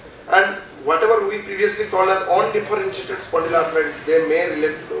 And whatever we previously called as undifferentiated spondyloarthritis, they may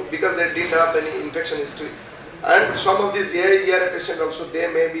relate to, because they didn't have any infection history. And some of these ERA patients also, they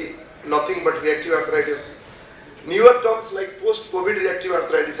may be nothing but reactive arthritis. Newer terms like post-COVID reactive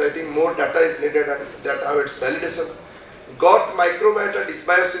arthritis, I think more data is needed and that have its validation. Gut microbiota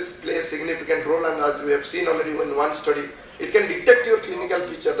dysbiosis play a significant role, and as we have seen already in one study, it can detect your clinical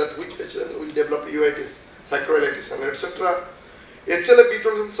feature that which patient will develop uveitis, sacroiliitis, and etc.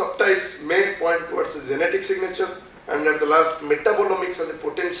 HLA-B27 subtypes may point towards a genetic signature, and at the last, metabolomics has the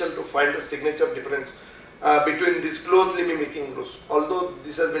potential to find a signature difference between these closely mimicking groups. Although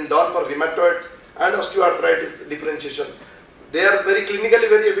this has been done for rheumatoid and osteoarthritis differentiation, they are very clinically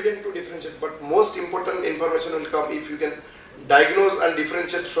very evident to differentiate, but most important information will come if you can diagnose and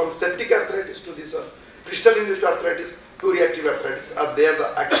differentiate from septic arthritis to this crystal-induced arthritis to reactive arthritis. Are they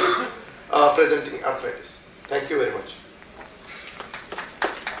the active presenting arthritis? Thank you very much.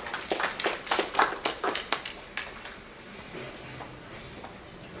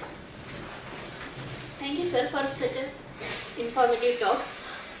 Thank you, sir, for such an informative talk.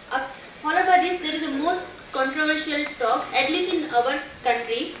 Followed by this, there is a most controversial talk, at least in our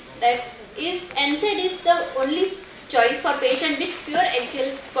country, that is NSAID is the only choice for patient with pure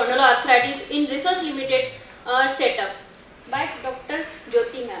axial spondyloarthritis in research limited setup by Dr.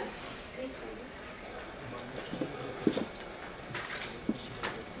 Jyoti ma'am.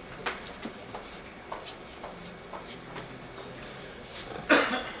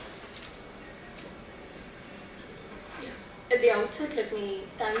 At the outset, let me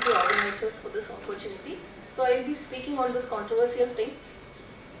thank the organizers for this opportunity. So I will be speaking on this controversial thing.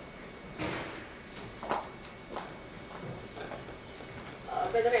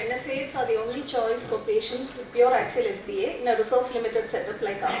 Whether NSAIDs are the only choice for patients with pure axial SPA in a resource limited setup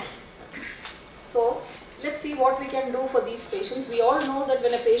like ours. So let's see what we can do for these patients. We all know that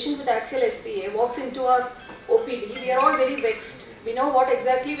when a patient with axial SPA walks into our OPD, we are all very vexed. We know what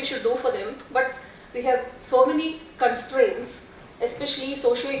exactly we should do for them, but we have so many constraints, especially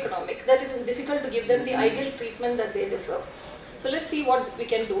socio-economic, that it is difficult to give them the ideal treatment that they deserve. So let's see what we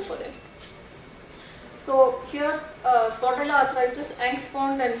can do for them. So here, spondyloarthritis,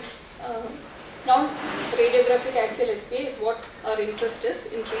 angst-spond and non-radiographic axial SPA is what our interest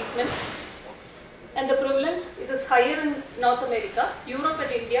is in treatment. And the prevalence, it is higher in North America. Europe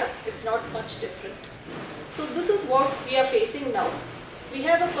and India, it's not much different. So this is what we are facing now. We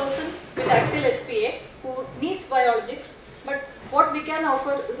have a person with axial SPA who needs biologics, but what we can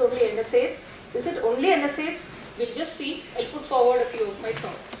offer is only NSAIDs. Is it only NSAIDs? We'll just see. I'll put forward a few of my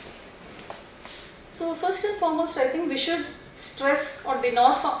thoughts. So first and foremost, I think we should stress on the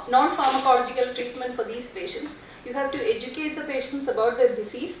non-pharmacological treatment for these patients. You have to educate the patients about their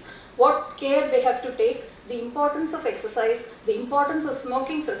disease, what care they have to take, the importance of exercise, the importance of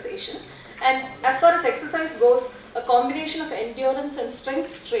smoking cessation. And as far as exercise goes, a combination of endurance and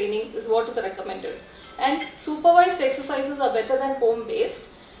strength training is what is recommended. And supervised exercises are better than home-based.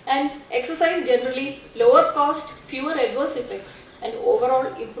 And exercise generally lower cost, fewer adverse effects, and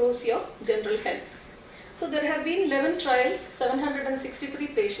overall improves your general health. So there have been 11 trials, 763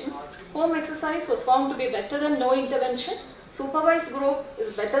 patients. Home exercise was found to be better than no intervention. Supervised group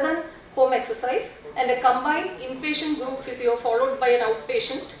is better than home exercise, and a combined inpatient group physio followed by an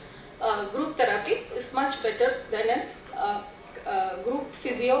outpatient group therapy is much better than a group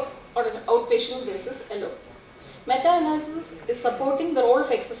physio on an outpatient basis alone. Meta-analysis is supporting the role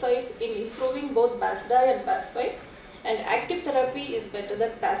of exercise in improving both BASDAI and BAS5, and active therapy is better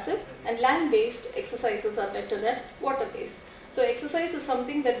than passive, and land-based exercises are better than water-based. So exercise is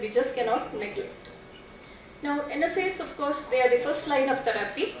something that we just cannot neglect. Now NSAIDs, of course, they are the first line of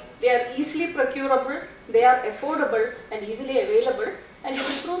therapy. They are easily procurable, they are affordable and easily available, and it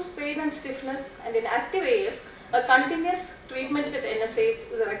improves pain and stiffness, and in active AS, a continuous treatment with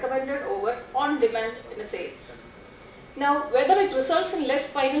NSAIDs is recommended over on-demand NSAIDs. Now, whether it results in less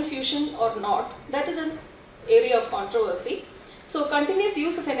spinal fusion or not, that is an area of controversy. So, continuous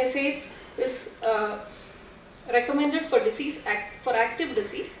use of NSAIDs is recommended for active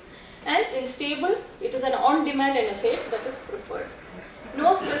disease, And in stable, it is an on-demand NSAID that is preferred.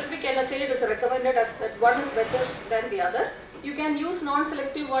 No specific NSAID is recommended as that one is better than the other. You can use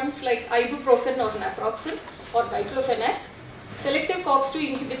non-selective ones like ibuprofen or naproxen or diclofenac. Selective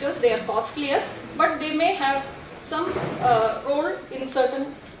COX-2 inhibitors, they are costlier, but they may have some role in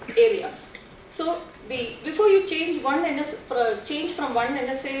certain areas. So before you change from one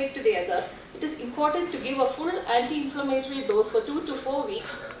NSAID to the other, it is important to give a full anti-inflammatory dose for 2 to 4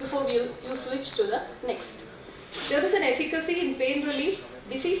 weeks before you switch to the next. There is an efficacy in pain relief,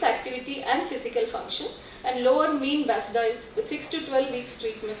 disease activity and physical function, and lower mean BASDAI with 6 to 12 weeks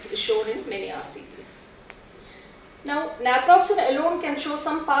treatment is shown in many RCTs. Now, naproxen alone can show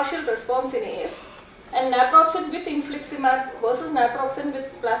some partial response in AS, and naproxen with infliximab versus naproxen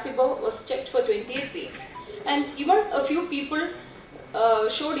with placebo was checked for 28 weeks, and even a few people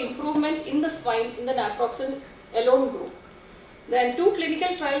showed improvement in the spine in the naproxen alone group. Then 2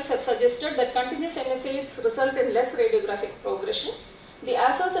 clinical trials have suggested that continuous NSAIDs result in less radiographic progression. The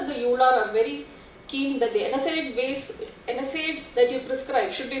ASAs and the EULAR are very keen that the NSAID that you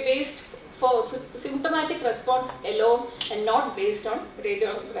prescribe should be based for symptomatic response alone and not based on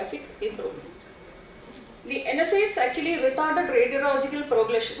radiographic improvement. The NSAIDs actually retarded radiological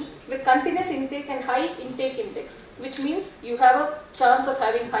progression with continuous intake and high intake index, which means you have a chance of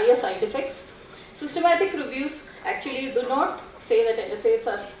having higher side effects. Systematic reviews actually do not say that NSAIDs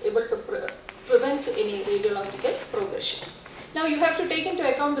are able to prevent any radiological progression. Now you have to take into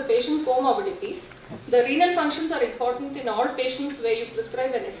account the patient comorbidities. The renal functions are important in all patients where you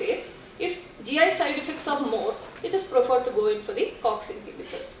prescribe NSAIDs. If GI side effects are more, it is preferred to go in for the COX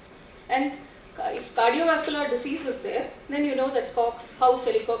inhibitors. And if cardiovascular disease is there, then you know that COX, how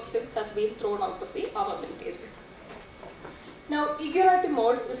celecoxib has been thrown out of the armamentarium. Now,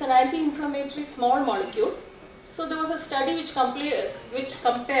 iguratimod is an anti-inflammatory small molecule. So there was a study which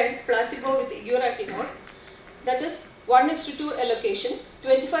compared placebo with iguratimod. That is 1:2 allocation,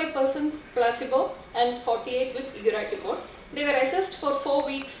 25% placebo and 48 with iguratimod. They were assessed for 4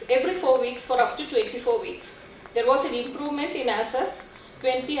 weeks, every 4 weeks for up to 24 weeks. There was an improvement in ASAS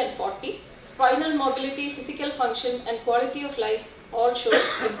 20 and 40. Spinal mobility, physical function and quality of life all showed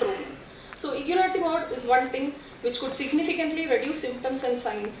improvement. So iguratimod is one thing which could significantly reduce symptoms and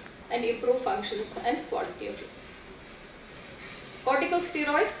signs and improve functions and quality of life.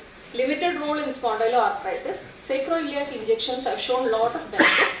 Corticosteroids, limited role in spondyloarthritis. Sacroiliac injections have shown a lot of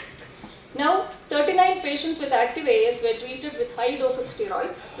benefit. Now, 39 patients with active AS were treated with high dose of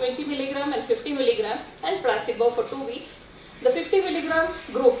steroids, 20 mg and 50 mg and placebo for 2 weeks. The 50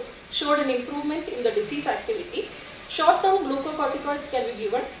 mg group showed an improvement in the disease activity. Short-term glucocorticoids can be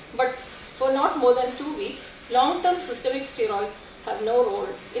given, but for not more than 2 weeks. Long-term systemic steroids have no role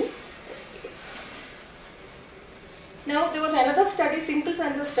in SPA. Now, there was another study, single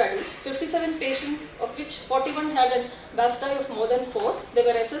center study, 57 patients, of which 41 had a BASDAI of more than 4. They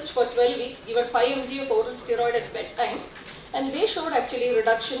were assessed for 12 weeks, given 5 mg of oral steroid at bedtime, and they showed actually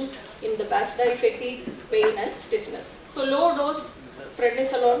reduction in the BASDAI, fatigue, pain and stiffness. So, low dose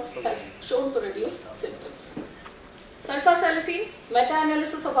prednisolone has shown to reduce symptoms. Sulfasalazine,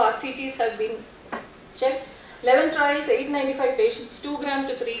 meta-analysis of RCTs have been checked. 11 trials, 895 patients, 2 grams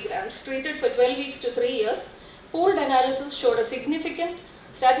to 3 grams, treated for 12 weeks to 3 years. Pooled analysis showed a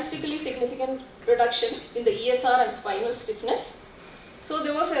statistically significant reduction in the ESR and spinal stiffness. So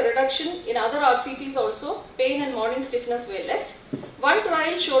there was a reduction in other RCTs also. Pain and morning stiffness were less. One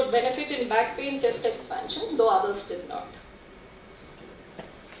trial showed benefit in back pain, chest expansion, though others did not.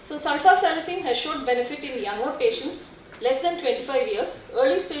 So sulfasalazine has showed benefit in younger patients, less than 25 years,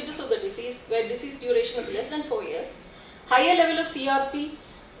 early stages of the disease where disease duration is less than 4 years, higher level of CRP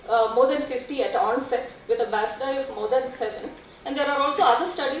more than 50 at onset with a BASDAI of more than 7. And there are also other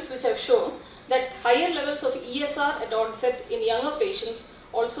studies which have shown that higher levels of ESR at onset in younger patients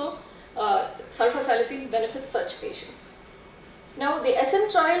also sulfasalazine benefits such patients. Now the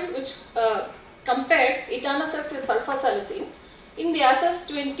ASCENT trial which compared etanercept with sulfasalazine, in the ASAS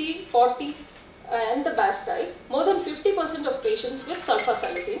 20, 40 and the BASDAI, more than 50% of patients with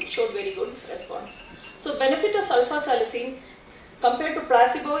sulfasalazine showed very good response. So benefit of sulfasalazine compared to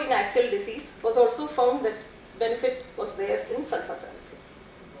placebo in axial disease was also found that benefit was there in sulfasalazine.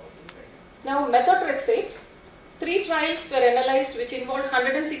 Now methotrexate, 3 trials were analyzed which involved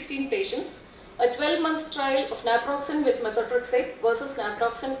 116 patients, a 12-month trial of naproxen with methotrexate versus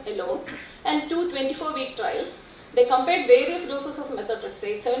naproxen alone and 2 24-week trials. They compared various doses of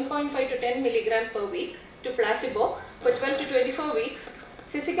methotrexate, 7.5 to 10 mg per week, to placebo for 12 to 24 weeks.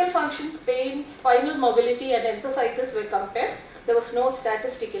 Physical function, pain, spinal mobility and enthesitis were compared. There was no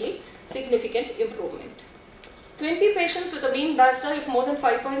statistically significant improvement. 20 patients with a mean BASDA of more than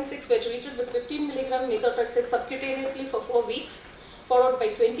 5.6 were treated with 15 mg methotrexate subcutaneously for 4 weeks, followed by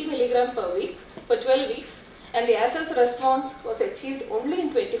 20 mg per week for 12 weeks, and the assess response was achieved only in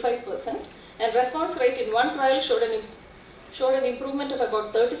 25%, and response rate in one trial showed an improvement of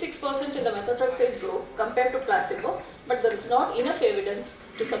about 36% in the methotrexate group compared to placebo, but there is not enough evidence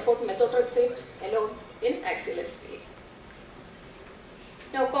to support methotrexate alone in axial SPA.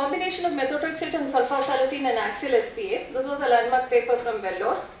 Now, combination of methotrexate and sulfasalazine and axial SPA. This was a landmark paper from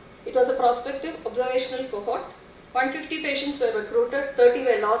Vellore. It was a prospective observational cohort. 150 patients were recruited, 30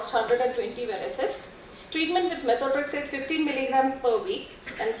 were lost, 120 were assessed. Treatment with methotrexate 15 mg per week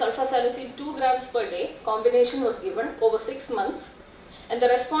and sulfasalazine 2 grams per day combination was given over 6 months, and the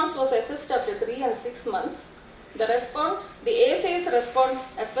response was assessed after 3 and 6 months. The ASA's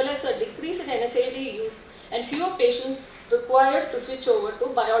response, as well as a decrease in NSAID use and fewer patients required to switch over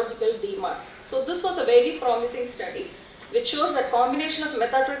to biological DMARDs. So this was a very promising study which shows that combination of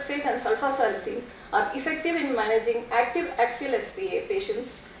methotrexate and sulfasalazine are effective in managing active axial SPA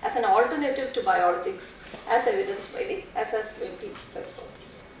patients as an alternative to biologics, as evidenced by the ASAS-20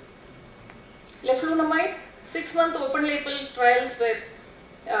 response. Leflunomide, 6-month open label trials were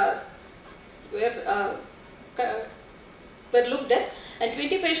looked at, and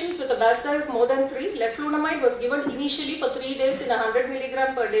 20 patients with a BASDA of more than 3, leflunomide was given initially for 3 days in a 100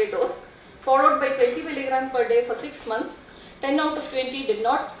 mg per day dose, followed by 20 mg per day for 6 months. 10 out of 20 did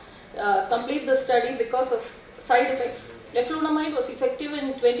not complete the study because of side effects. Leflunomide was effective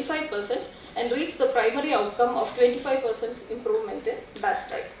in 25% and reached the primary outcome of 25% improvement in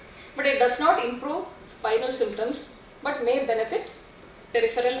BASDA. But it does not improve spinal symptoms, but may benefit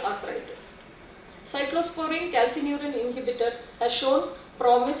peripheral arthritis. Cyclosporine calcineurin inhibitor has shown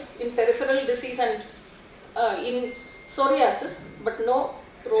promise in peripheral disease and in psoriasis, but no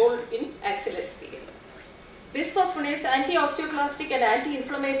role in axial SPA. Bisphosphonates, anti-osteoclastic and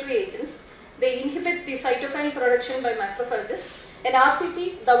anti-inflammatory agents, they inhibit the cytokine production by macrophages. In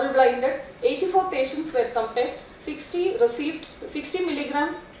RCT, double-blinded, 84 patients were compared, 60 received 60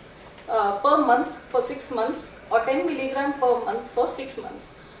 mg per month for 6 months or 10 mg per month for 6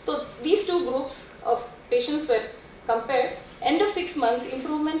 months. So these two groups of patients were compared. End of 6 months,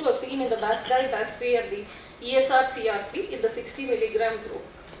 improvement was seen in the BASDA, BASPA and the ESR CRP in the 60 mg group,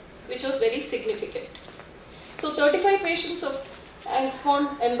 which was very significant. So 35 patients of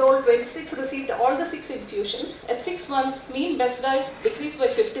Angspon enrolled, 26 received all the 6 infusions. At 6 months, mean BASDA decreased by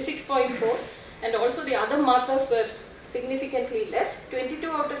 56.4, and also the other markers were significantly less.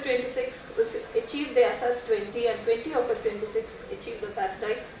 22 out of 26 achieved the ASAS-20 and 20 out of 26 achieved the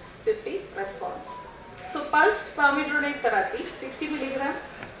BASDA 50 response. So pulsed palmidronate therapy, 60 mg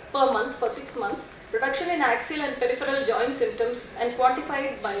per month for 6 months, reduction in axial and peripheral joint symptoms and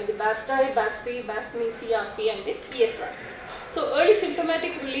quantified by the BASDA, BASPI, BASMI, CRP and the ESR. So early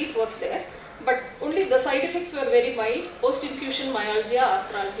symptomatic relief was there, but only the side effects were very mild, post-infusion myalgia,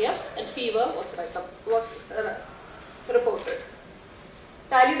 arthralgias and fever was reported.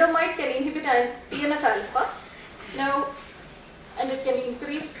 Thalidomide can inhibit TNF alpha now, and it can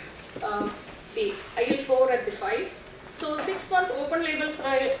increase the IL-4 at the 5. So 6-month open label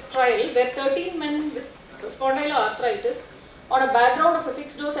trial where 13 men with spondyloarthritis on a background of a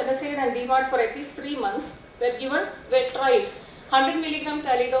fixed dose NSAID and DMARD for at least 3 months were tried 100 mg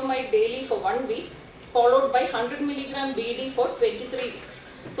thalidomide daily for 1 week, followed by 100 mg BD for 23 weeks.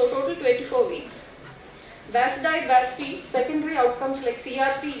 So total 24 weeks. BASDA, BASPI, secondary outcomes like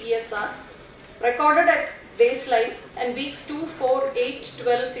CRP, ESR, recorded at baseline and weeks 2, 4, 8,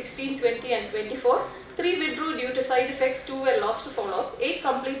 12, 16, 20 and 24. 3 withdrew due to side effects, 2 were lost to follow-up, 8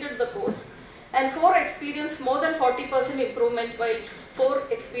 completed the course, and 4 experienced more than 40% improvement, while 4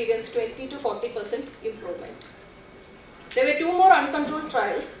 experienced 20 to 40% improvement. There were 2 more uncontrolled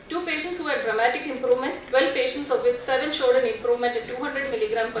trials, 2 patients who had dramatic improvement, 12 patients of which 7 showed an improvement at 200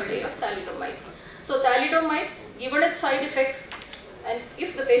 mg per day of thalidomide. So thalidomide, given its side effects, and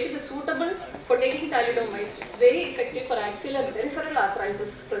if the patient is suitable for taking thalidomide, it's very effective for axial and peripheral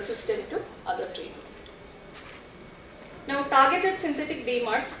arthritis resistant to other treatment. Now, targeted synthetic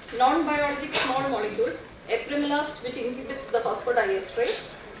DMARDs, non-biologic small molecules, apremilast, which inhibits the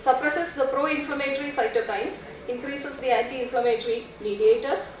phosphodiesterase, suppresses the pro-inflammatory cytokines, increases the anti-inflammatory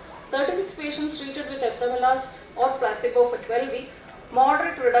mediators. 36 patients treated with apremilast or placebo for 12 weeks,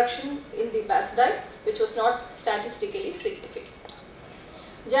 moderate reduction in the BASDA, which was not statistically significant.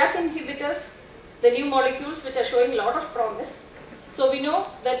 JAK inhibitors, the new molecules which are showing a lot of promise. So we know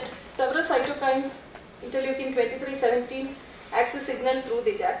that several cytokines, interleukin 23-17, acts a signal through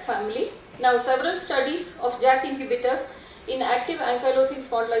the JAK family. Now several studies of JAK inhibitors in active ankylosing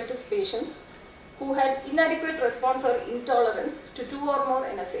spondylitis patients who had inadequate response or intolerance to 2 or more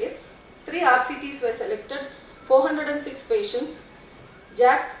NSAIDs. 3 RCTs were selected, 406 patients,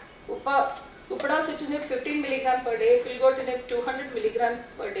 JAK, upadacitinib 15 mg per day, filgotinib 200 mg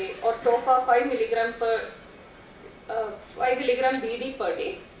per day, or tofa 5 mg BD per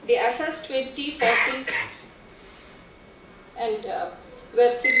day. They assessed 20, 40 and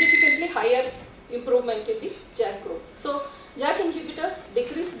were significantly higher improvement in the JAK group. So JAK inhibitors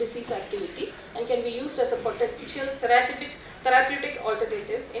decrease disease activity and can be used as a potential therapeutic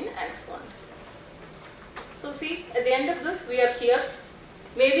alternative in angst. So see, at the end of this, we are here.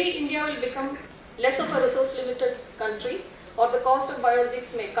 Maybe India will become less of a resource limited country, or the cost of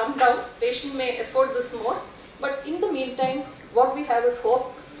biologics may come down, patient may afford this more. But in the meantime, what we have is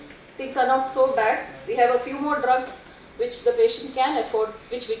hope. Things are not so bad. We have a few more drugs which the patient can afford,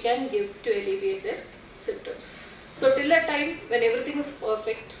 which we can give to alleviate their symptoms. So till that time, when everything is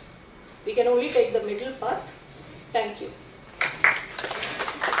perfect, we can only take the middle path. Thank you.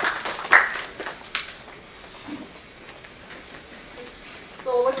 So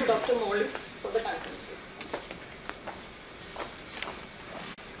over to Dr. Molly for the conferences.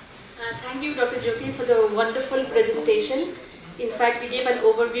 Thank you, Dr. Jyoti, for the wonderful presentation. In fact, we gave an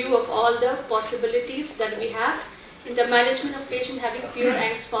overview of all the possibilities that we have in the management of patient having pure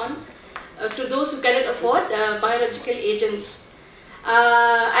angst to those who cannot afford biological agents.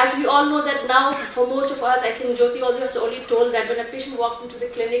 As we all know that now, for most of us, I think Jyoti also has already told that when a patient walks into the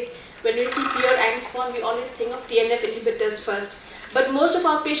clinic, when we see pure angst, we always think of TNF inhibitors first. But most of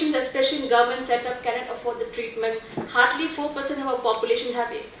our patients, especially in government setup, cannot afford the treatment. Hardly 4% of our population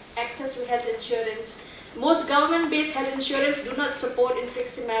have access to health insurance. Most government-based health insurance do not support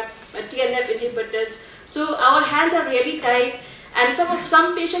infliximab, TNF inhibitors. So our hands are really tied, and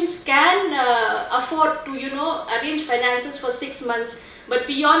some patients can afford to arrange finances for 6 months. But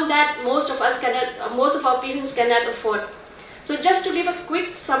beyond that, most of our patients cannot afford. So just to give a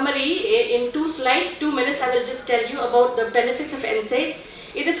quick summary in 2 slides, 2 minutes, I will just tell you about the benefits of NSAIDs.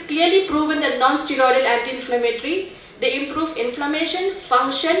 It is clearly proven that non-steroidal anti-inflammatory, they improve inflammation,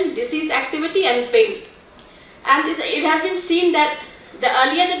 function, disease activity and pain. And it has been seen that the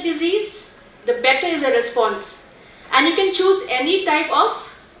earlier the disease, the better is the response. And you can choose any type of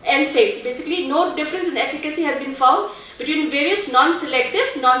NSAIDs. Basically, no difference in efficacy has been found between various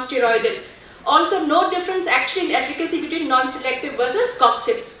non-selective, non-steroidal. Also, no difference actually in efficacy between non-selective versus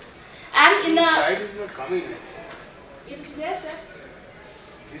coxibs. And in a... slide is not coming. It is there, sir.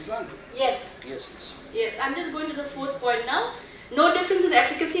 This one? Yes. Yes. Yes, I'm just going to the 4th point now. No difference in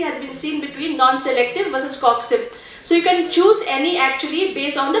efficacy has been seen between non-selective versus coxib. So you can choose any actually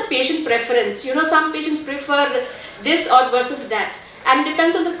based on the patient preference. Some patients prefer this or versus that, and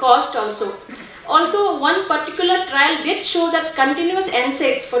depends on the cost also. Also, one particular trial did show that continuous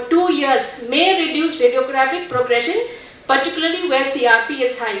NSAIDs for 2 years may reduce radiographic progression, particularly where CRP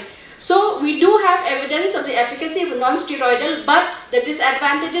is high. So we do have evidence of the efficacy of non-steroidal, but the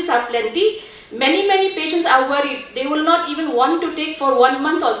disadvantages are plenty. Many patients are worried. They will not even want to take for 1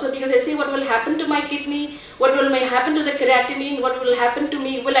 month also, because they say, what will happen to my kidney, what may happen to the creatinine, what will happen to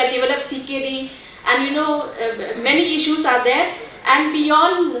me, will I develop CKD, and many issues are there. And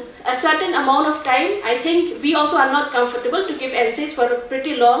beyond a certain amount of time, I think we also are not comfortable to give NSAIDs for a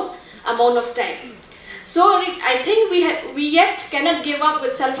pretty long amount of time. So I think we yet cannot give up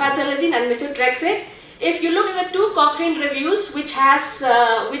with sulfasalazine and methotrexate. If you look at the 2 Cochrane reviews, which has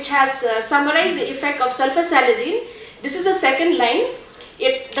summarized the effect of sulfasalazine, this is the 2nd line.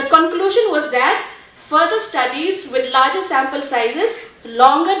 The conclusion was that further studies with larger sample sizes,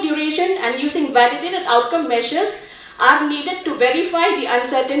 longer duration, and using validated outcome measures are needed to verify the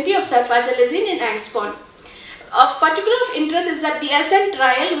uncertainty of sulfasalazine in angst. Of particular interest is that the ASCENT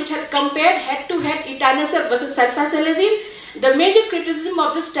trial, which had compared head-to-head etanercept versus sulfasalazine, the major criticism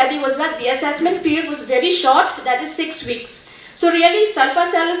of this study was that the assessment period was very short, that is 6 weeks. So really,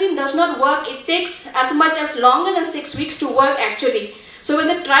 sulfasalazine does not work. It takes as much as longer than 6 weeks to work actually. So when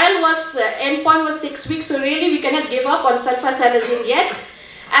the trial was, endpoint was 6 weeks, so really we cannot give up on sulfasalazine yet.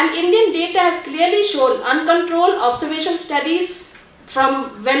 And Indian data has clearly shown uncontrolled observation studies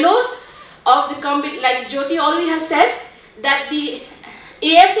from Vellore of the, like Jyoti already has said, that the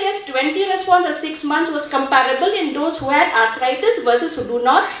ASAS 20 response at 6 months was comparable in those who had arthritis versus who do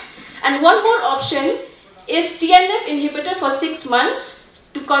not. And one more option is TNF inhibitor for 6 months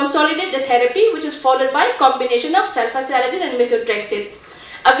to consolidate the therapy, which is followed by combination of sulfasalazine and methotrexate.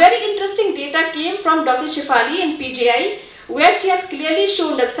 A very interesting data came from Dr. Shefali in PGI, where she has clearly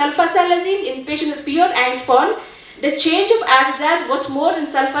shown that sulfasalazine in patients with pure angst, the change of ASDAS was more in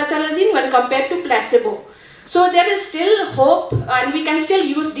sulfasalazine when compared to placebo. So there is still hope, and we can still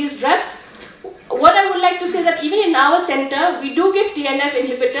use these drugs. what I would like to say that even in our center, we do give TNF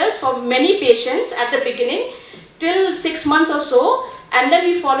inhibitors for many patients at the beginning, till 6 months or so, and then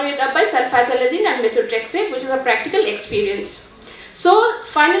we follow it up by sulfasalazine and methotrexate, which is a practical experience. So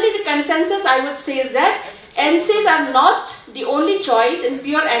finally, the consensus I would say is that NSAIDs are not the only choice in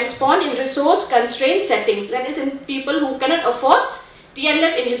pure and-spawn in resource-constrained settings, that is in people who cannot afford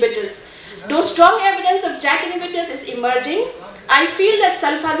TNF inhibitors. Though strong evidence of JAK inhibitors is emerging, I feel that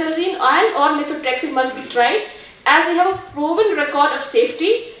sulfasalazine and or methotrexate must be tried, as they have a proven record of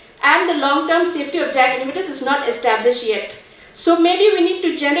safety and the long-term safety of JAK inhibitors is not established yet. So maybe we need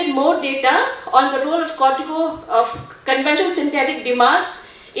to generate more data on the role of conventional synthetic DMARDs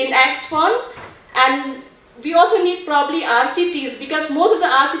in AXFON, and we also need probably RCTs, because most of the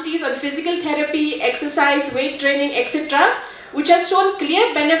RCTs on physical therapy, exercise, weight training, etc., which has shown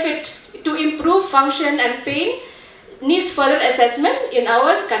clear benefit to improve function and pain, needs further assessment in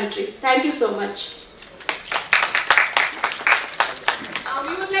our country. Thank you so much.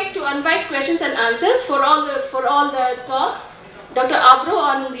 We would like to invite questions and answers for all the talk. Dr. Abro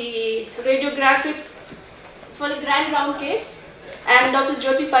on the radiographic for the grand round case, and Dr.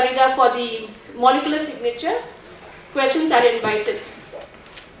 Jyoti Parida for the molecular signature. Questions are invited.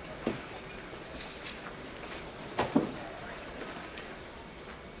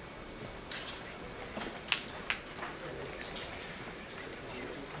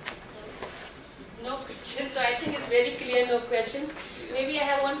 No questions, so I think it's very clear, no questions. Maybe I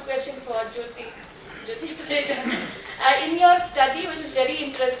have one question for Jyoti Parida. In your study, which is very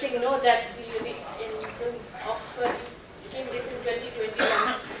interesting, that in Oxford came this in 2021,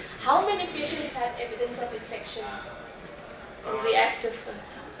 how many patients had evidence of infection in reactive?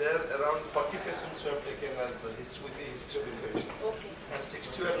 There are around 40 patients who have taken as a history of infection. Okay. And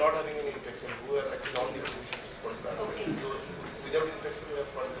 60 were not having any infection, who are actually only using this product. Okay. Those without infection, we have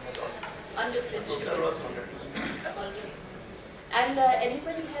found them at only. Understood. Total was 100 patients. Already. And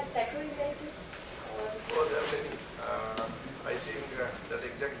anybody had sacroiliitis? Oh, there are many. I think that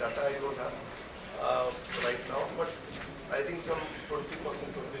exact data I don't have right now, but I think some 20%,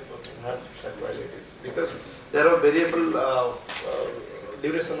 20% have sacroiliitis, because there are variable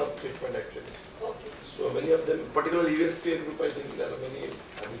duration of treatment actually. Okay. So many of them, particularly USPA group, I think there are many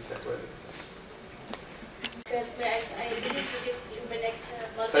having sacroiliitis. Because I believe we give Luminex,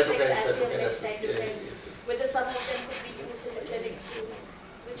 multiplex acid, cytokines, whether some of them could be used in the clinics too,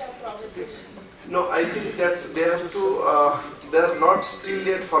 which are promising. No, I think that they have to, they are not still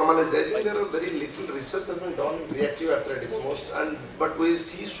yet formalized. I think there are very little research has been done in reactive arthritis but we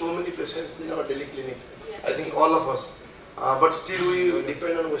see so many patients in our daily clinic. Yeah. I think all of us. But still we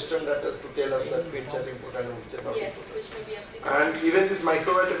depend on Western data to tell us that which are important and which are not Yes, important. which may be applicable. And even this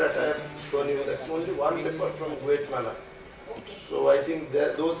microbiota data I have shown you, that's only one paper from Guatemala. Okay. So I think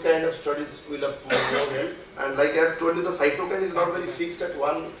that those kind of studies will have more help. And like I have told you, the cytokine is not very fixed at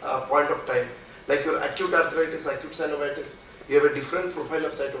one point of time. Like your acute arthritis, acute synovitis, you have a different profile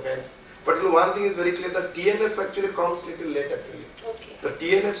of cytokines. But one thing is very clear, that TNF actually comes little late actually. Okay. The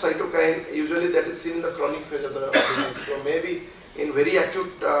TNF cytokine, usually that is seen in the chronic phase of the disease. So maybe in very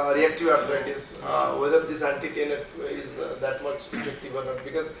acute reactive arthritis, whether this anti-TNF is that much effective or not,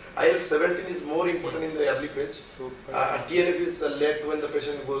 because IL-17 is more important in the early phase. TNF is late when the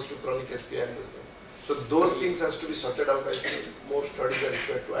patient goes to chronic SPI and this thing. So those things has to be sorted out. I think more studies are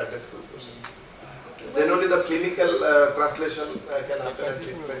required to address those questions. Then only the clinical translation can happen and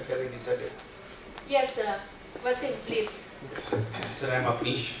treatment can be decided. Yes, Vasim, please. Sir, I'm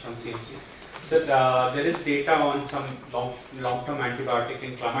Apnish from CMC. Sir, there is data on some long-term antibiotic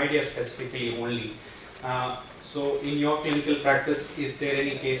in chlamydia specifically only. So in your clinical practice, is there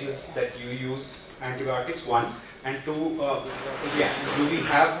any cases that you use antibiotics? One. And two, do we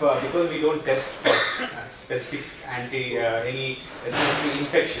have, because we don't test for specific any specific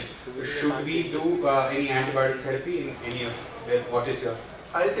infection, should we do any antibiotic therapy in any of what is your?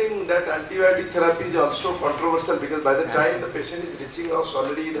 I think that antibiotic therapy is also controversial, because by the time the patient is reaching us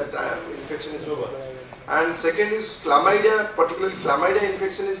already that infection is over. And second is chlamydia, particularly chlamydia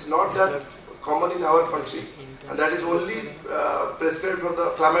infection is not that common in our country, and that is only prescribed for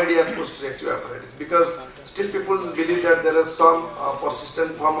the chlamydia post-reactive arthritis, because still people believe that there is some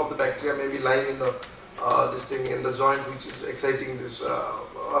persistent form of the bacteria maybe lying in the this thing in the joint, which is exciting this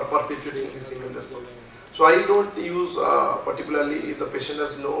or perpetuating this immune response. So I don't use particularly if the patient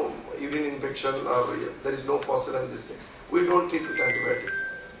has no urine infection or there is no pus and this thing. We don't treat with antibiotic.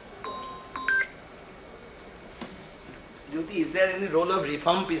 Jyoti, is there any role of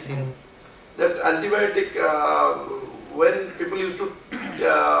rifampicin? That antibiotic, when people used to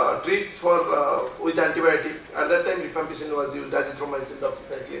treat for with antibiotic, at that time rifampicin was used, azithromycin,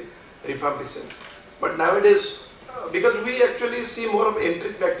 doxycycline. rifampicin. But nowadays, because we actually see more of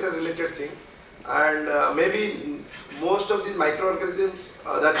enteric bacteria related thing, and maybe most of these microorganisms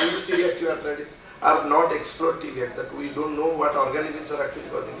that we see reactive arthritis are not explored till yet, that we don't know what organisms are actually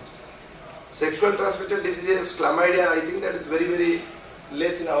causing it. Sexual transmitted diseases, chlamydia, I think that is very, very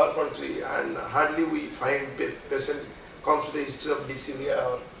less in our country, and hardly we find patient comes with a history of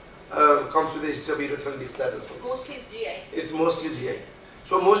dysuria or comes with a history of urethral discharge or something. Mostly it's GI. It's mostly GI.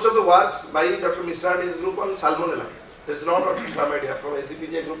 So most of the works by Dr. Misra and his group on salmonella. There's not on chlamydia from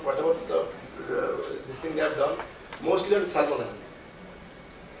SCPJ group, whatever this thing they have done, mostly on salmonella.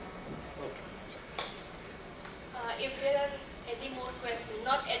 If there are any more questions,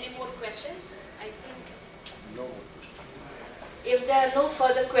 not any more questions, I think. No. If there are no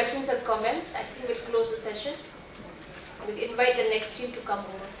further questions or comments, I think we'll close the session. We'll invite the next team to come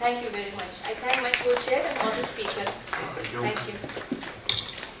over. Thank you very much. I thank my co-chair and all the speakers. Thank you. Thank you.